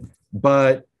living.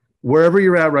 But wherever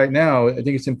you're at right now, I think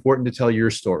it's important to tell your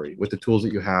story with the tools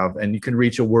that you have, and you can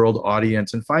reach a world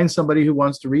audience and find somebody who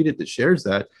wants to read it, that shares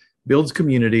that, builds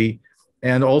community,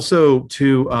 and also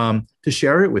to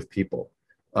share it with people.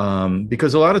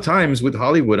 Because a lot of times with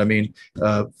Hollywood,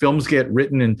 films get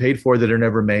written and paid for that are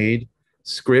never made.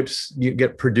 Scripts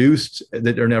get produced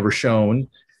that are never shown.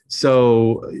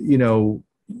 So, you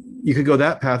could go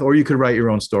that path, or you could write your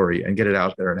own story and get it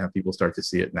out there and have people start to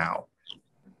see it now.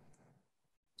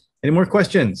 Any more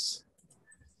questions?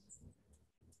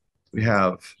 We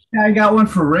have. Yeah, I got one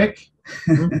for Rick.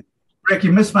 Rick,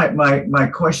 you missed my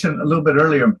question a little bit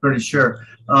earlier, I'm pretty sure,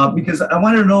 because I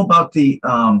wanted to know about the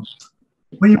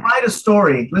when you write a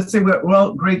story. Let's say we're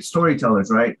all great storytellers,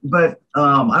 right? But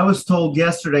I was told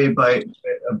yesterday by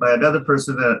another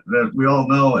person that we all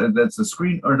know, that's not a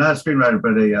screenwriter,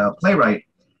 but a playwright.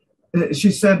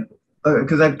 She said,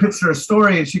 because I pitched her a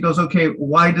story, and she goes, "Okay,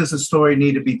 why does a story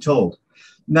need to be told?"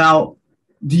 Now,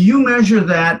 do you measure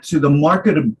that to the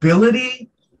marketability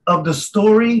of the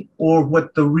story, or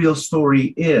what the real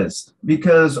story is?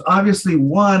 Because obviously,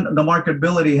 one, the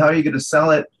marketability, how are you going to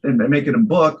sell it and make it a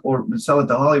book, or sell it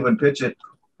to Hollywood, pitch it,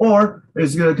 or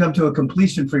is it going to come to a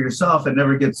completion for yourself and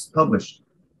never gets published?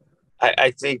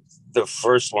 I think the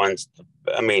first ones,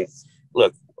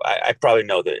 look, I probably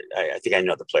know that. I think I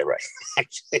know the playwright,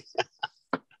 actually.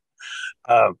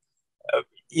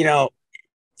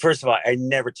 First of all, I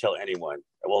never tell anyone,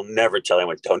 I will never tell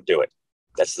anyone, don't do it.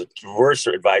 That's the worst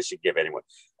advice you give anyone,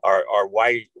 or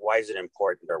why is it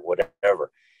important, or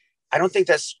whatever. I don't think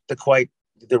that's quite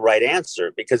the right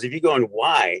answer, because if you go in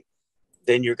why,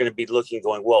 then you're going to be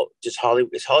going, well, is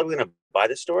Hollywood going to buy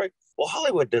this story? Well,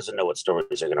 Hollywood doesn't know what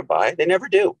stories they're going to buy. They never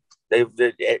do.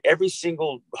 Every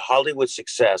single Hollywood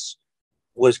success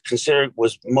was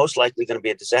most likely going to be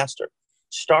a disaster.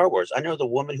 Star Wars. I know the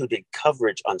woman who did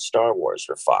coverage on Star Wars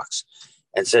for Fox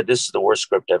and said, "This is the worst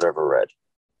script I've ever read."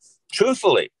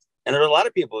 Truthfully, And there are a lot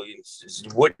of people who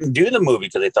wouldn't do the movie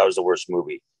because they thought it was the worst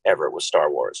movie ever. It was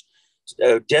Star Wars.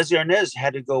 Desi Arnaz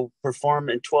had to go perform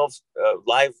in 12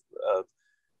 live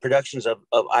productions of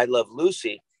I Love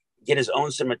Lucy, get his own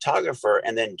cinematographer,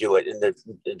 and then do it. And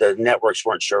the networks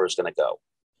weren't sure it was going to go.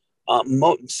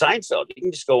 Seinfeld, you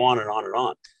can just go on and on and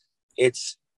on. It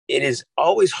is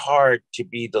always hard to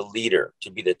be the leader,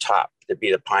 to be the top, to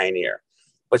be the pioneer.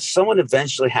 But someone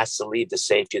eventually has to leave the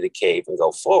safety of the cave and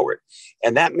go forward.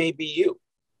 And that may be you.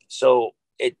 So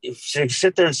if you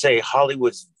sit there and say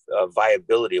Hollywood's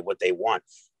viability of what they want,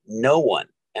 no one,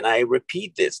 and I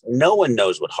repeat this, no one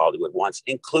knows what Hollywood wants,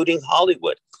 including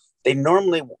Hollywood.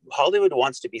 Hollywood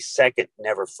wants to be second,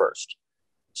 never first.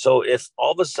 So if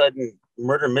all of a sudden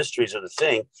murder mysteries are the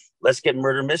thing, let's get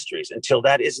murder mysteries until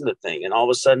that isn't the thing. And all of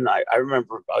a sudden, I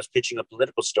remember I was pitching a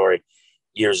political story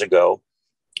years ago,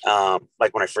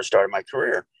 like when I first started my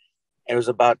career. It was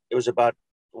about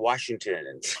Washington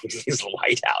and his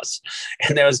lighthouse.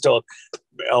 And I was told,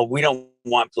 oh, we don't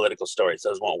want political stories.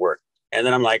 Those won't work. And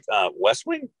then I'm like, West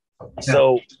Wing?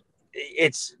 So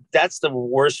that's the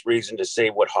worst reason to say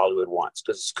what Hollywood wants,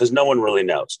 because no one really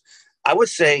knows. I would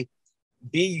say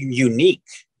be unique.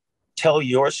 Tell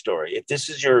your story. If this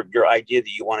is your idea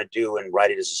that you want to do and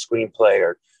write it as a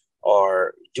screenplay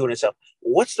or do it yourself,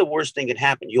 what's the worst thing that can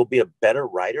happen? You'll be a better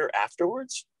writer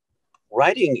afterwards.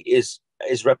 Writing is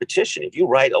repetition. If you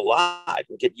write a lot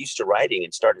and get used to writing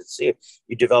and start to see it,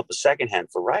 you develop a second hand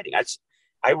for writing.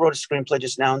 I wrote a screenplay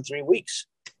just now in 3 weeks,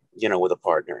 with a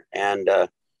partner. And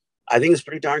I think it's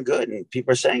pretty darn good. And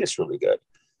people are saying it's really good.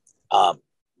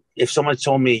 If someone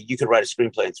told me you could write a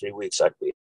screenplay in 3 weeks, I'd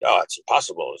be, oh, it's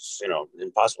impossible. It's,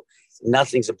 impossible.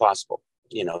 Nothing's impossible.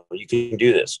 You can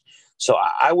do this. So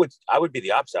I would be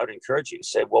the opposite. I would encourage you to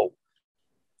say, well,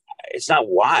 it's not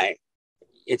why,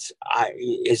 is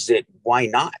it why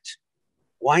not?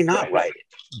 Why not write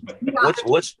it?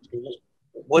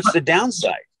 What's the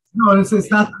downside? No,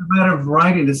 it's not a matter of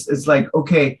writing. It's like,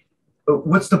 okay,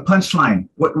 what's the punchline?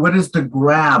 What is the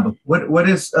grab? What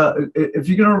is if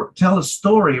you're gonna tell a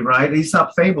story, right?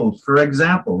 Aesop fables, for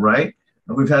example, right?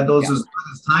 We've had those as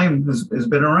time has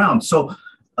been around. So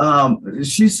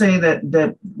she's saying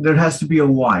that there has to be a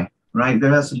why, right?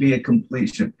 There has to be a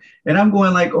completion. And I'm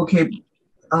going like, okay,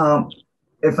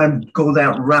 if I go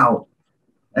that route,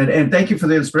 and thank you for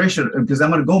the inspiration, because I'm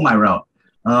going to go my route,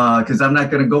 because I'm not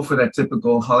going to go for that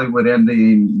typical Hollywood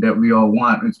ending that we all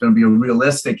want. It's going to be a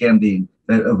realistic ending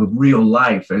of a real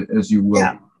life, as you will.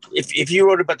 Yeah. If you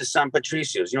wrote about the San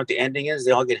Patricios, you know what the ending is?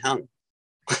 They all get hung.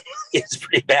 It's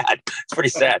pretty bad. It's pretty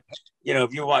sad.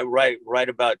 If you want to write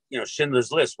about,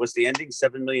 Schindler's List, what's the ending?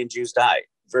 7 million Jews die.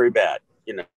 Very bad.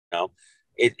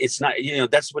 It's not,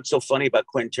 that's what's so funny about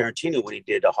Quentin Tarantino when he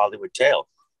did A Hollywood Tale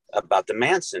about the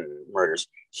Manson murders.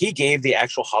 He gave the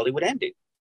actual Hollywood ending.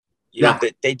 That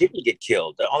they didn't get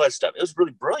killed, all that stuff. It was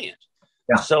really brilliant.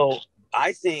 Yeah. So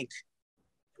I think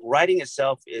writing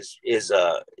itself is its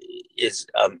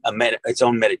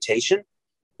own meditation,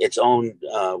 its own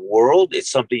world. It's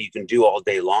something you can do all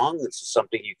day long. It's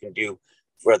something you can do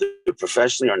whether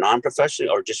professionally or non-professionally,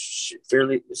 or just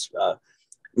fairly,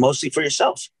 mostly for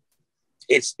yourself.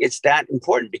 It's that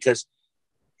important, because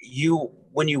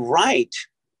when you write,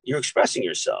 you're expressing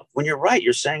yourself. When you write,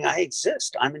 you're saying, I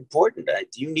exist. I'm important.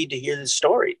 You need to hear this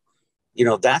story.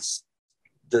 That's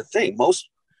the thing. Most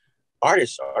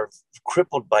artists are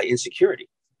crippled by insecurity,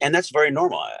 and that's very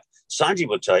normal. Sanjiv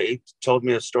will tell you, he told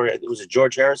me a story. It was a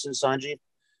George Harrison, Sanjiv,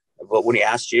 but when he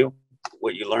asked you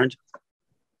what you learned.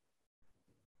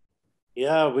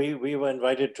 Yeah, we were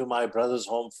invited to my brother's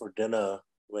home for dinner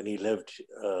when he lived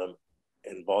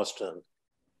in Boston.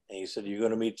 And he said, you're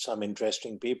going to meet some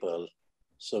interesting people.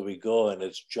 So we go, and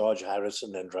it's George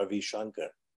Harrison and Ravi Shankar.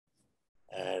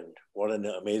 And what an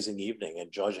amazing evening.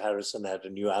 And George Harrison had a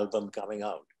new album coming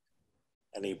out.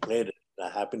 And he played it. I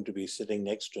happened to be sitting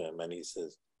next to him, and he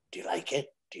says, do you like it?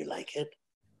 Do you like it?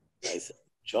 I said,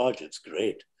 George, it's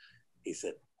great. He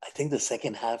said, I think the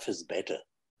second half is better.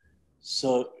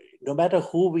 So no matter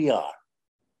who we are,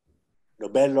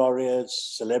 Nobel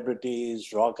laureates,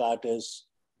 celebrities, rock artists,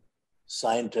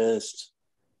 scientists,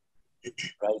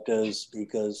 writers,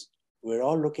 speakers, we're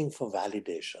all looking for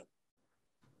validation.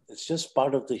 It's just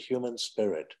part of the human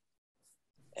spirit.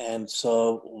 And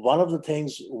so one of the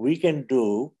things we can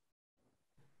do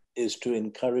is to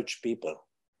encourage people,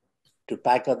 to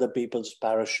pack other people's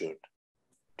parachute,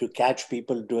 to catch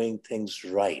people doing things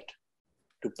right,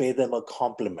 to pay them a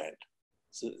compliment.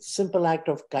 It's a simple act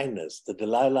of kindness. The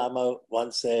Dalai Lama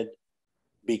once said,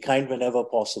 be kind whenever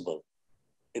possible.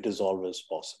 It is always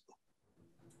possible.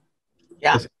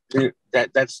 Yeah,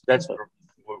 that's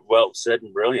well said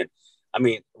and brilliant. I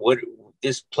mean,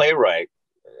 this playwright,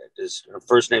 her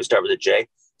first name starts with a J,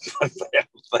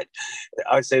 but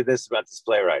I would say this about this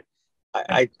playwright.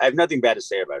 I have nothing bad to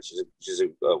say about her. She's a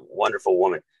wonderful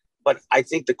woman, but I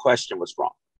think the question was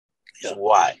wrong. Yeah.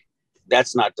 Why?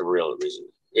 That's not the real reason.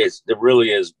 There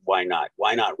really is why not?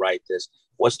 Why not write this?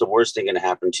 What's the worst thing going to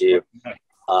happen to you?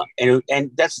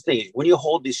 And that's the thing. When you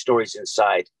hold these stories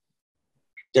inside,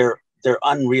 they're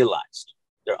unrealized.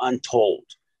 They're untold.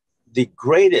 The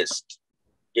greatest,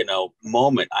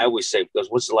 moment I always say, because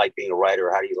what's it like being a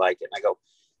writer? How do you like it? And I go,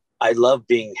 I love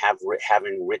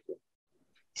having written.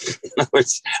 In other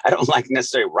words, I don't like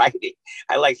necessarily writing.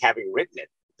 I like having written it.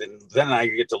 Then I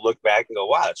get to look back and go,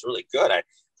 wow, that's really good.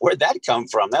 Where'd that come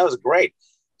from? That was great.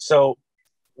 So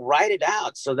write it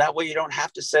out. So that way you don't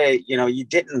have to say, you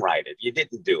didn't write it. You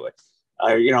didn't do it.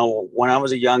 When I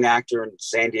was a young actor in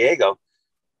San Diego,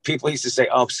 people used to say,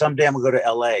 oh, someday I'm going to go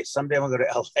to LA. Someday I'm going to go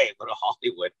to LA, go to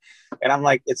Hollywood. And I'm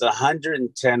like, it's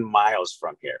 110 miles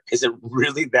from here. Is it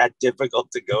really that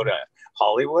difficult to go to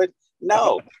Hollywood?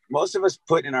 No, most of us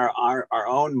put in our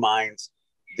own minds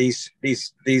these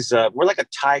we're like a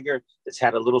tiger that's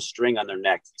had a little string on their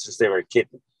neck since they were a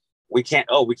kitten. We can't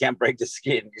break the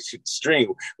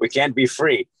string. We can't be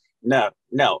free. No,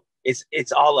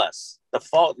 it's all us. The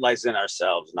fault lies in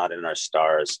ourselves, not in our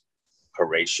stars.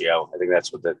 Horatio, I think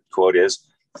that's what the quote is.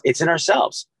 It's in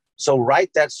ourselves. So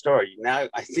write that story. Now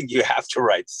I think you have to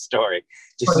write the story.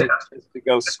 Just to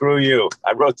go, screw you.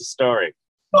 I wrote the story.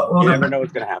 You never know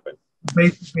what's going to happen.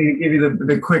 Basically, give you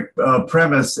the quick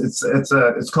premise.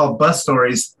 It's called Bus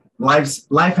Stories.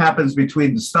 Life happens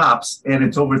between the stops, and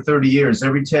it's over 30 years.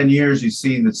 Every 10 years, you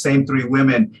see the same three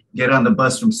women get on the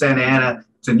bus from Santa Ana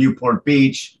to Newport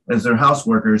Beach as their house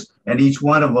workers, and each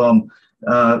one of them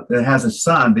has a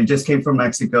son. They just came from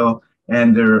Mexico,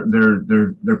 and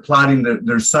they're plotting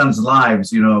their son's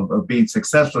lives, of being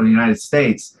successful in the United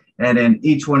States. And in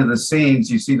each one of the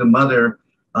scenes, you see the mother,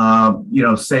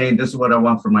 saying, "This is what I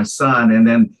want for my son," and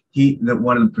then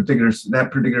that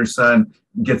particular son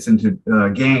gets into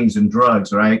gangs and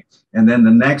drugs, right? And then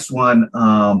the next one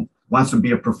wants to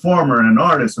be a performer and an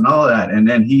artist and all that, and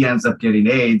then he ends up getting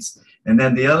AIDS. And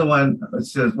then the other one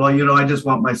says, well, I just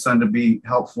want my son to be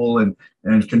helpful and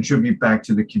contribute back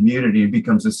to the community. He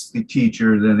becomes a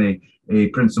teacher, then a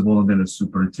principal, and then a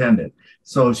superintendent.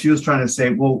 So she was trying to say,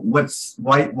 well,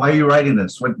 why are you writing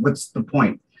this? What's the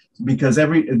point? Because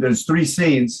there's three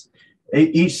scenes.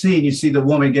 Each scene, you see the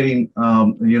woman getting,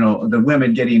 the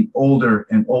women getting older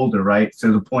and older, right?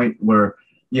 To the point where,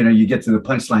 you get to the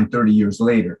punchline 30 years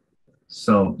later.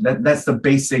 So that's the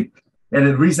basic. And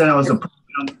the reason I was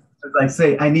as I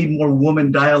say, I need more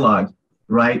woman dialogue,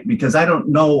 right? Because I don't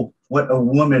know what a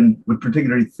woman would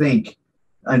particularly think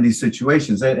in these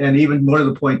situations. And even more to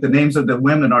the point, the names of the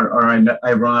women are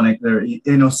ironic. They're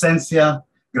Inocencia,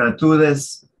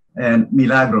 Gratudes, and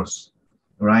Milagros,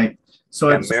 right? So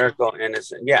it's miracle,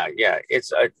 innocent. Yeah.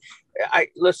 It's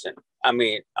listen. I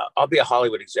mean, I'll be a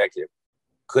Hollywood executive.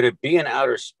 Could it be in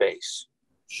outer space?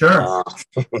 Sure.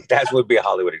 That would be a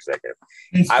Hollywood executive.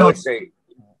 I would say,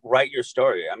 write your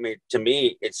story. I mean, to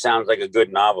me, it sounds like a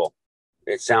good novel.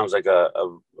 It sounds like a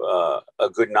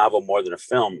good novel more than a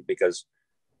film, because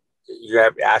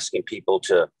you're asking people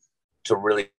to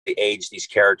really age these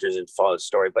characters and follow the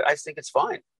story. But I think it's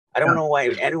fine. I don't know why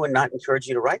anyone not encourage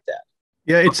you to write that.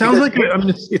 Yeah, it sounds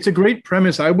it's a great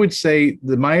premise. I would say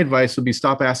that my advice would be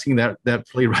stop asking that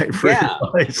playwright for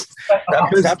advice.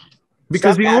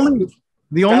 Because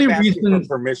the only reason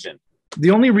permission.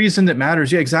 The only reason that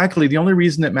matters, exactly. The only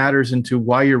reason that matters into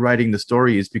why you're writing the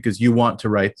story is because you want to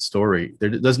write the story. There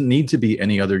doesn't need to be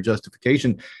any other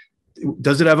justification.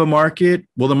 Does it have a market?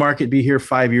 Will the market be here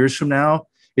 5 years from now?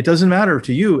 It doesn't matter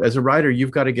to you as a writer.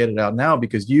 You've got to get it out now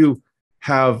because you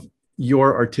have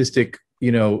your artistic,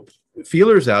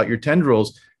 feelers out, your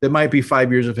tendrils that might be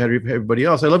 5 years ahead of everybody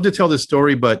else. I love to tell this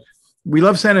story, but we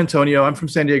love San Antonio. I'm from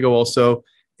San Diego also.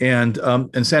 And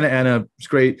Santa Ana is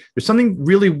great. There's something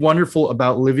really wonderful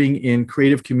about living in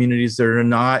creative communities that are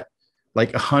not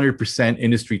like 100%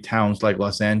 industry towns like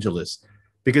Los Angeles,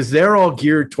 because they're all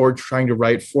geared towards trying to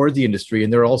write for the industry,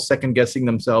 and they're all second guessing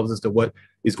themselves as to what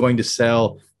is going to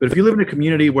sell. But if you live in a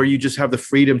community where you just have the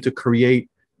freedom to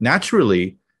create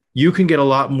naturally, you can get a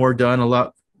lot more done,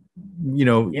 develop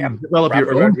Robert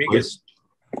your own Rodriguez.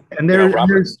 And there's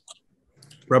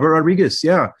Robert Rodriguez,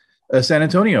 San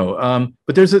Antonio.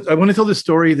 But I want to tell this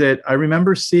story that I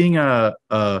remember seeing a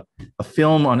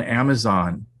film on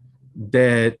Amazon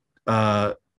that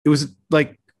it was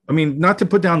like, not to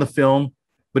put down the film,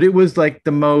 but it was like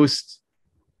the most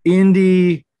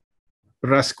indie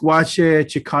rascuache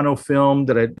Chicano film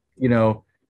that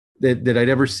that I'd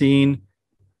ever seen.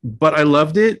 but I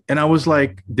loved it. And I was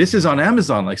like, this is on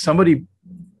Amazon. Like somebody,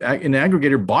 an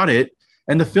aggregator bought it.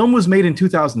 And the film was made in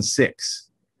 2006.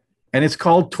 And it's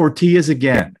called Tortillas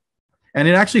Again. And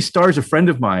it actually stars a friend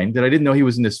of mine that I didn't know he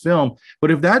was in this film.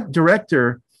 But if that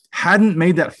director hadn't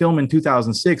made that film in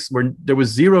 2006, where there was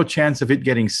zero chance of it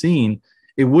getting seen,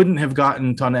 it wouldn't have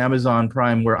gotten on Amazon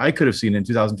Prime where I could have seen it in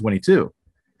 2022.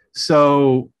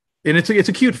 So, and it's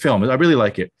a cute film. I really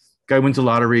like it. Guy wins a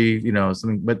lottery, you know,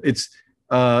 something, but it's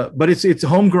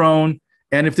homegrown.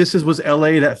 And if this was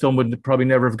LA, that film would probably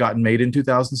never have gotten made in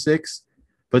 2006.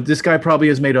 But this guy probably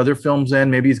has made other films then.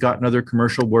 Maybe he's gotten other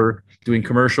commercial work, doing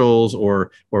commercials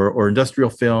or industrial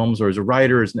films, or as a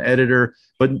writer, as an editor.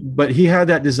 But he had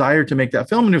that desire to make that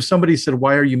film. And if somebody said,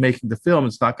 why are you making the film?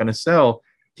 It's not going to sell.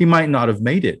 He might not have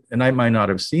made it, and I might not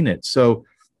have seen it. So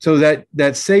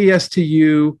that Say Yes to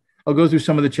You, I'll go through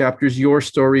some of the chapters: Your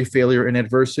Story, Failure and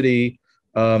Adversity,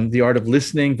 The Art of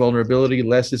Listening, Vulnerability,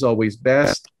 Less is Always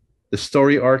Best, The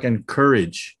Story Arc, and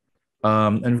Courage.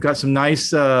 And we've got some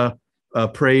nice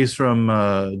praise from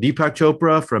Deepak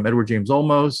Chopra, from Edward James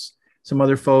Olmos, some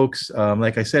other folks.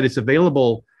 Like I said, it's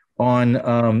available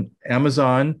on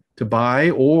Amazon to buy,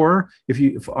 or if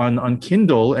you on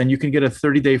Kindle, and you can get a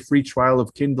 30-day free trial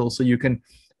of Kindle, so you can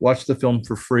watch the film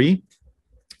for free.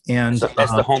 And so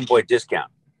that's the homeboy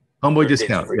discount. Homeboy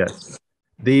discount, yes.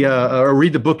 Or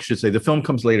read the book, I should say. The film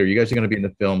comes later. You guys are going to be in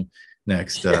the film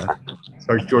next. Stars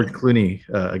George Clooney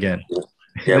again.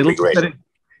 Yeah, it'll be great.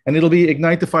 And it'll be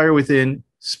Ignite the Fire Within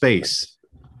Space.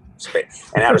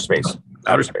 And outer space.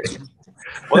 Outer space.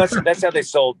 Well, that's how they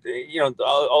sold, you know,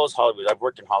 all this Hollywood. I've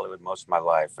worked in Hollywood most of my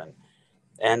life,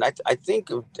 and I think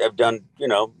I've done, you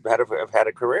know, I've had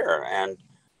a career, and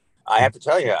I have to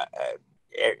tell you,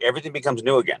 everything becomes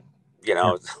new again. You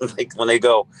know, like when they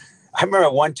go, I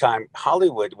remember one time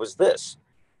Hollywood was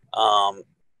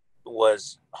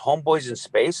Homeboys in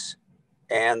Space,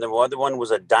 and the other one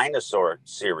was a dinosaur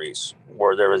series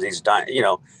where there was these, you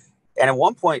know. And at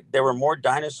one point, there were more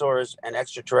dinosaurs and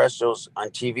extraterrestrials on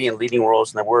TV in leading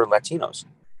roles than there were Latinos.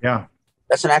 Yeah.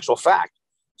 That's an actual fact.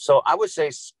 So I would say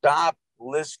stop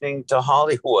listening to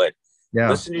Hollywood. Yeah.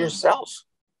 Listen to yourself.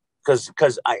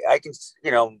 Because I can,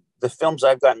 you know, the films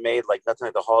I've gotten made, like Nothing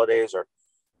Like the Holidays or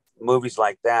movies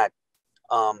like that,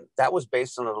 that was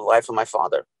based on the life of my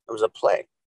father. It was a play.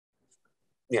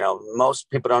 You know, most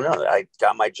people don't know that I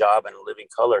got my job in Living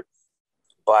Color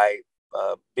by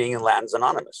being in Latins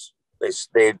Anonymous.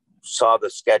 They saw the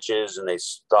sketches and they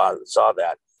saw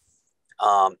that.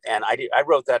 And I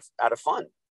wrote that out of fun.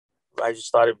 I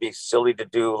just thought it'd be silly to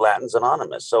do Latins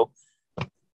Anonymous. So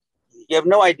you have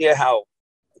no idea how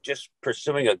just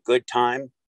pursuing a good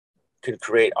time can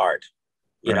create art.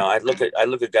 You know, I look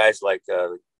at guys like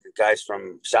the guys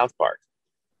from South Park.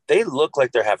 They look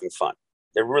like they're having fun.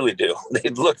 They really do. They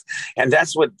look, and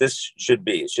that's what this should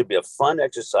be. It should be a fun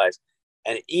exercise.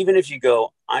 And even if you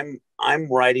go, I'm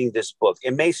writing this book,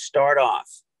 it may start off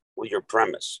with your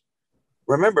premise.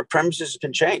 Remember, premises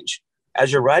can change.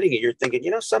 As you're writing it, you're thinking,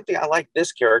 you know, something, I like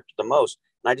this character the most,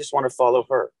 and I just want to follow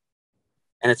her.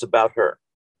 And it's about her.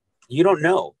 You don't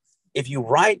know. If you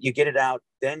write, you get it out.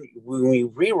 Then when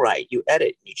you rewrite, you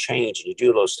edit, you change, and you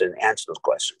do those to answer those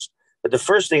questions. But the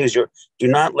first thing is do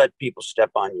not let people step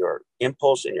on your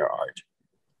impulse in your art.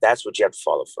 That's what you have to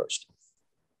follow first.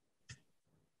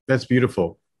 That's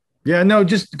beautiful. Yeah, no,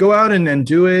 just go out and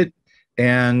do it,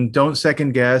 and don't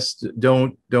second guess.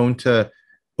 Don't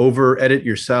over edit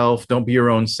yourself. Don't be your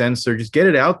own censor. Just get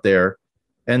it out there.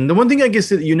 And the one thing I guess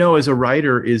that you know as a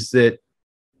writer is that,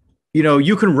 you know,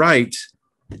 you can write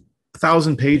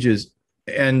 1,000 pages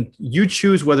and you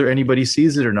choose whether anybody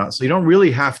sees it or not. So you don't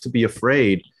really have to be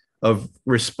afraid of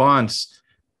response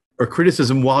or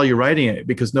criticism while you're writing it,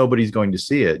 because nobody's going to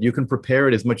see it. You can prepare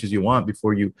it as much as you want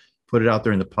before you put it out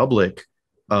there in the public.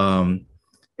 And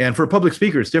for a public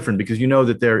speaker, it's different, because you know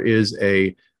that there is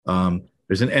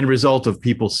there's an end result of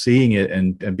people seeing it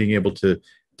and being able to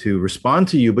respond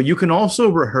to you. But you can also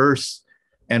rehearse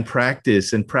and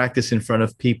practice in front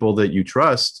of people that you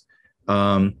trust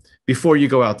before you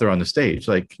go out there on the stage.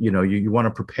 Like, you know, you want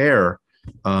to prepare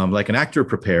like an actor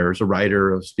prepares, a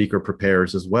writer, a speaker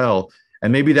prepares as well.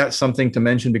 And maybe that's something to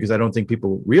mention, because I don't think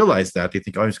people realize that. They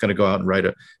think, oh, I'm just going to go out and write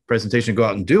a presentation, go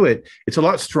out and do it. It's a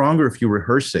lot stronger if you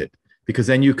rehearse it, because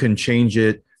then you can change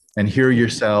it and hear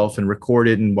yourself and record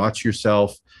it and watch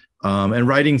yourself. And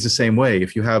writing's the same way.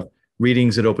 If you have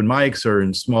readings at open mics or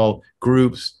in small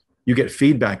groups, you get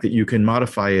feedback that you can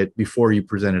modify it before you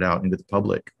present it out into the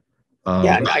public.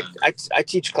 Yeah, I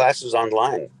teach classes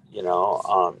online. You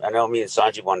know, I know me and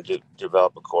Sanjiv want to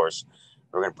develop a course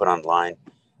we're going to put online.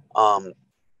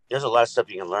 There's a lot of stuff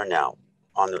you can learn now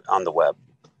on the web.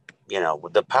 You know,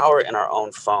 the power in our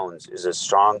own phones is as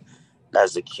strong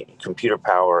as the computer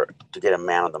power to get a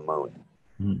man on the moon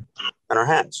in our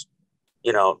hands.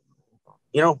 You know,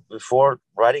 before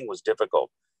writing was difficult.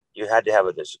 You had to have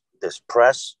this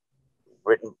press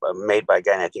made by a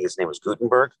guy, and I think his name was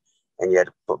Gutenberg, and you had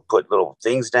to put little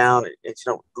things down. It's,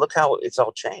 you know, look how it's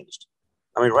all changed.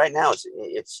 I mean, right now it's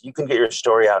you can get your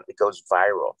story out, it goes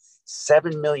viral.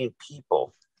 7 million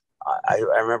people. I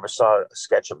remember saw a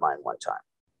sketch of mine one time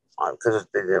because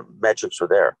the metrics were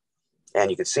there, and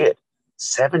you could see it.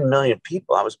 7 million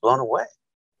people. I was blown away.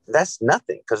 That's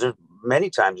nothing, because there's many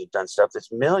times you've done stuff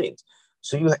that's millions.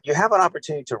 So you have an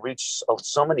opportunity to reach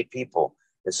so many people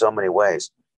in so many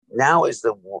ways. Now is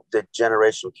the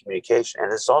generation of communication,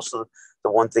 and it's also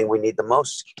the one thing we need the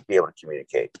most to be able to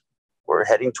communicate. We're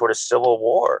heading toward a civil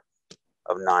war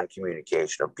of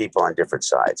non-communication, of people on different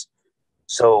sides.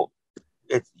 So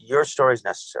your story is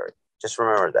necessary. Just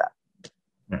remember that.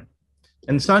 Yeah.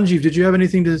 And Sanjiv, did you have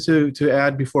anything to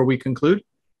add before we conclude?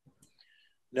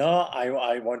 No,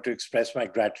 I want to express my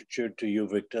gratitude to you,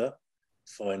 Victor,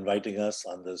 for inviting us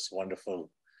on this wonderful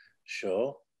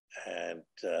show, and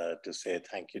to say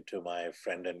thank you to my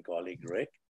friend and colleague, Rick,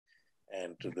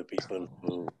 and to the people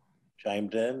who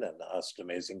chimed in and asked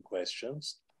amazing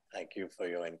questions. Thank you for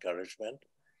your encouragement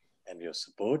and your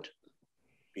support.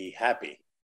 Be happy.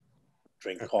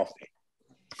 Drink coffee.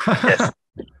 Yes.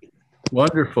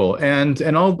 Wonderful. And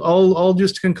I'll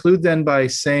just conclude then by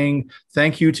saying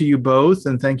thank you to you both,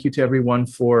 and thank you to everyone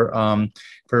for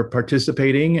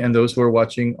participating, and those who are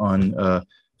watching on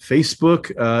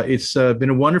Facebook. It's been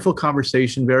a wonderful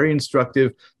conversation, very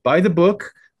instructive. Buy the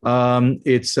book.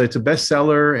 It's a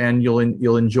bestseller, and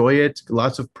you'll enjoy it.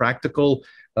 Lots of practical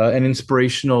and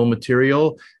inspirational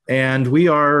material. And we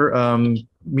are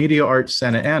Media Arts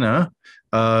Santa Ana,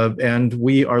 and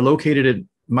we are located at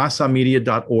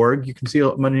masamedia.org. You can see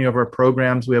many of our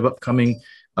programs. We have upcoming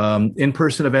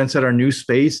in-person events at our new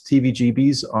space,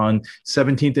 TVGB's, on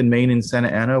 17th and Main in Santa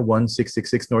Ana,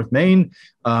 1666 North Main,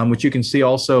 which you can see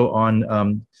also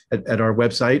on at our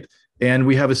website. And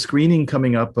we have a screening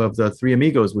coming up of The Three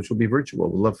Amigos, which will be virtual.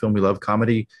 We love film, we love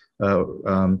comedy.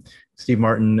 Steve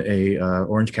Martin, a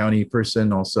Orange County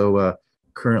person, also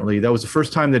currently, that was the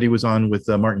first time that he was on with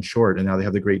Martin Short, and now they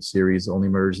have the great series Only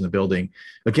Murders in the Building.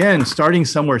 Again, starting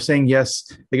somewhere, saying yes.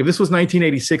 Like if this was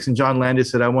 1986 and John Landis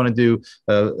said, I want to do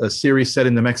a series set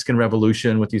in the Mexican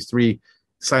Revolution with these three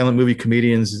silent movie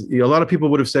comedians, a lot of people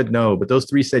would have said no, but those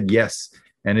three said yes,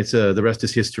 and it's the rest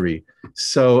is history.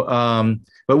 So,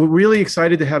 but we're really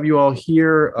excited to have you all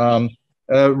here.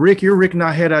 Rick, you're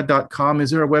ricknajera.com.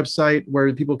 Is there a website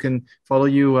where people can follow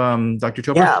you, Dr.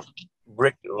 Chopra? Yeah.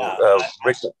 Rick,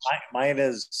 mine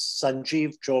is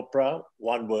Sanjiv Chopra,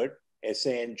 one word,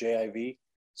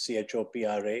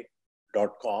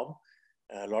 SANJIVCHOPRA.com.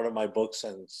 A lot of my books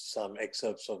and some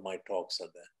excerpts of my talks are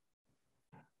there.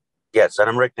 Yes, and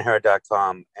I'm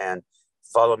ricknajera.com, and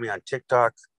follow me on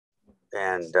TikTok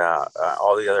and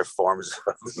all the other forms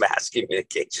of mass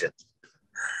communication.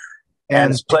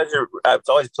 And it's pleasure. It's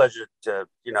always a pleasure to,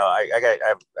 I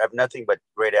have nothing but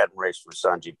great admiration for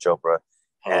Sanjiv Chopra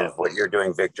and what you're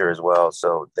doing, Victor, as well.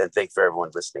 So then thanks for everyone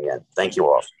listening in. Thank you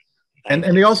all. And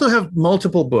they also have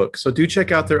multiple books. So do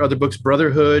check out their other books,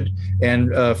 Brotherhood,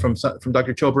 and from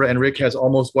Dr. Chopra, and Rick has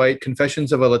Almost White,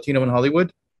 Confessions of a Latino in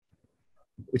Hollywood,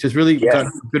 which is really got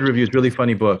good reviews, really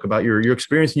funny book about your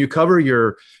experience. And you cover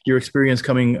your experience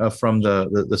coming from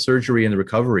the surgery and the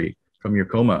recovery from your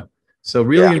coma. So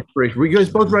really inspirational. You guys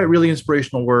both write really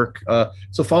inspirational work.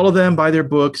 So follow them, buy their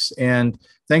books. And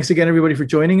thanks again, everybody, for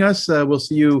joining us. We'll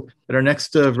see you at our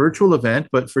next virtual event.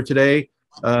 But for today,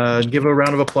 give a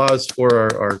round of applause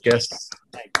for our guests.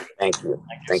 Thank you.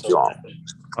 Thank you all.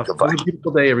 Have a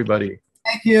beautiful day, everybody.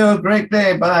 Thank you. Great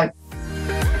day. Bye.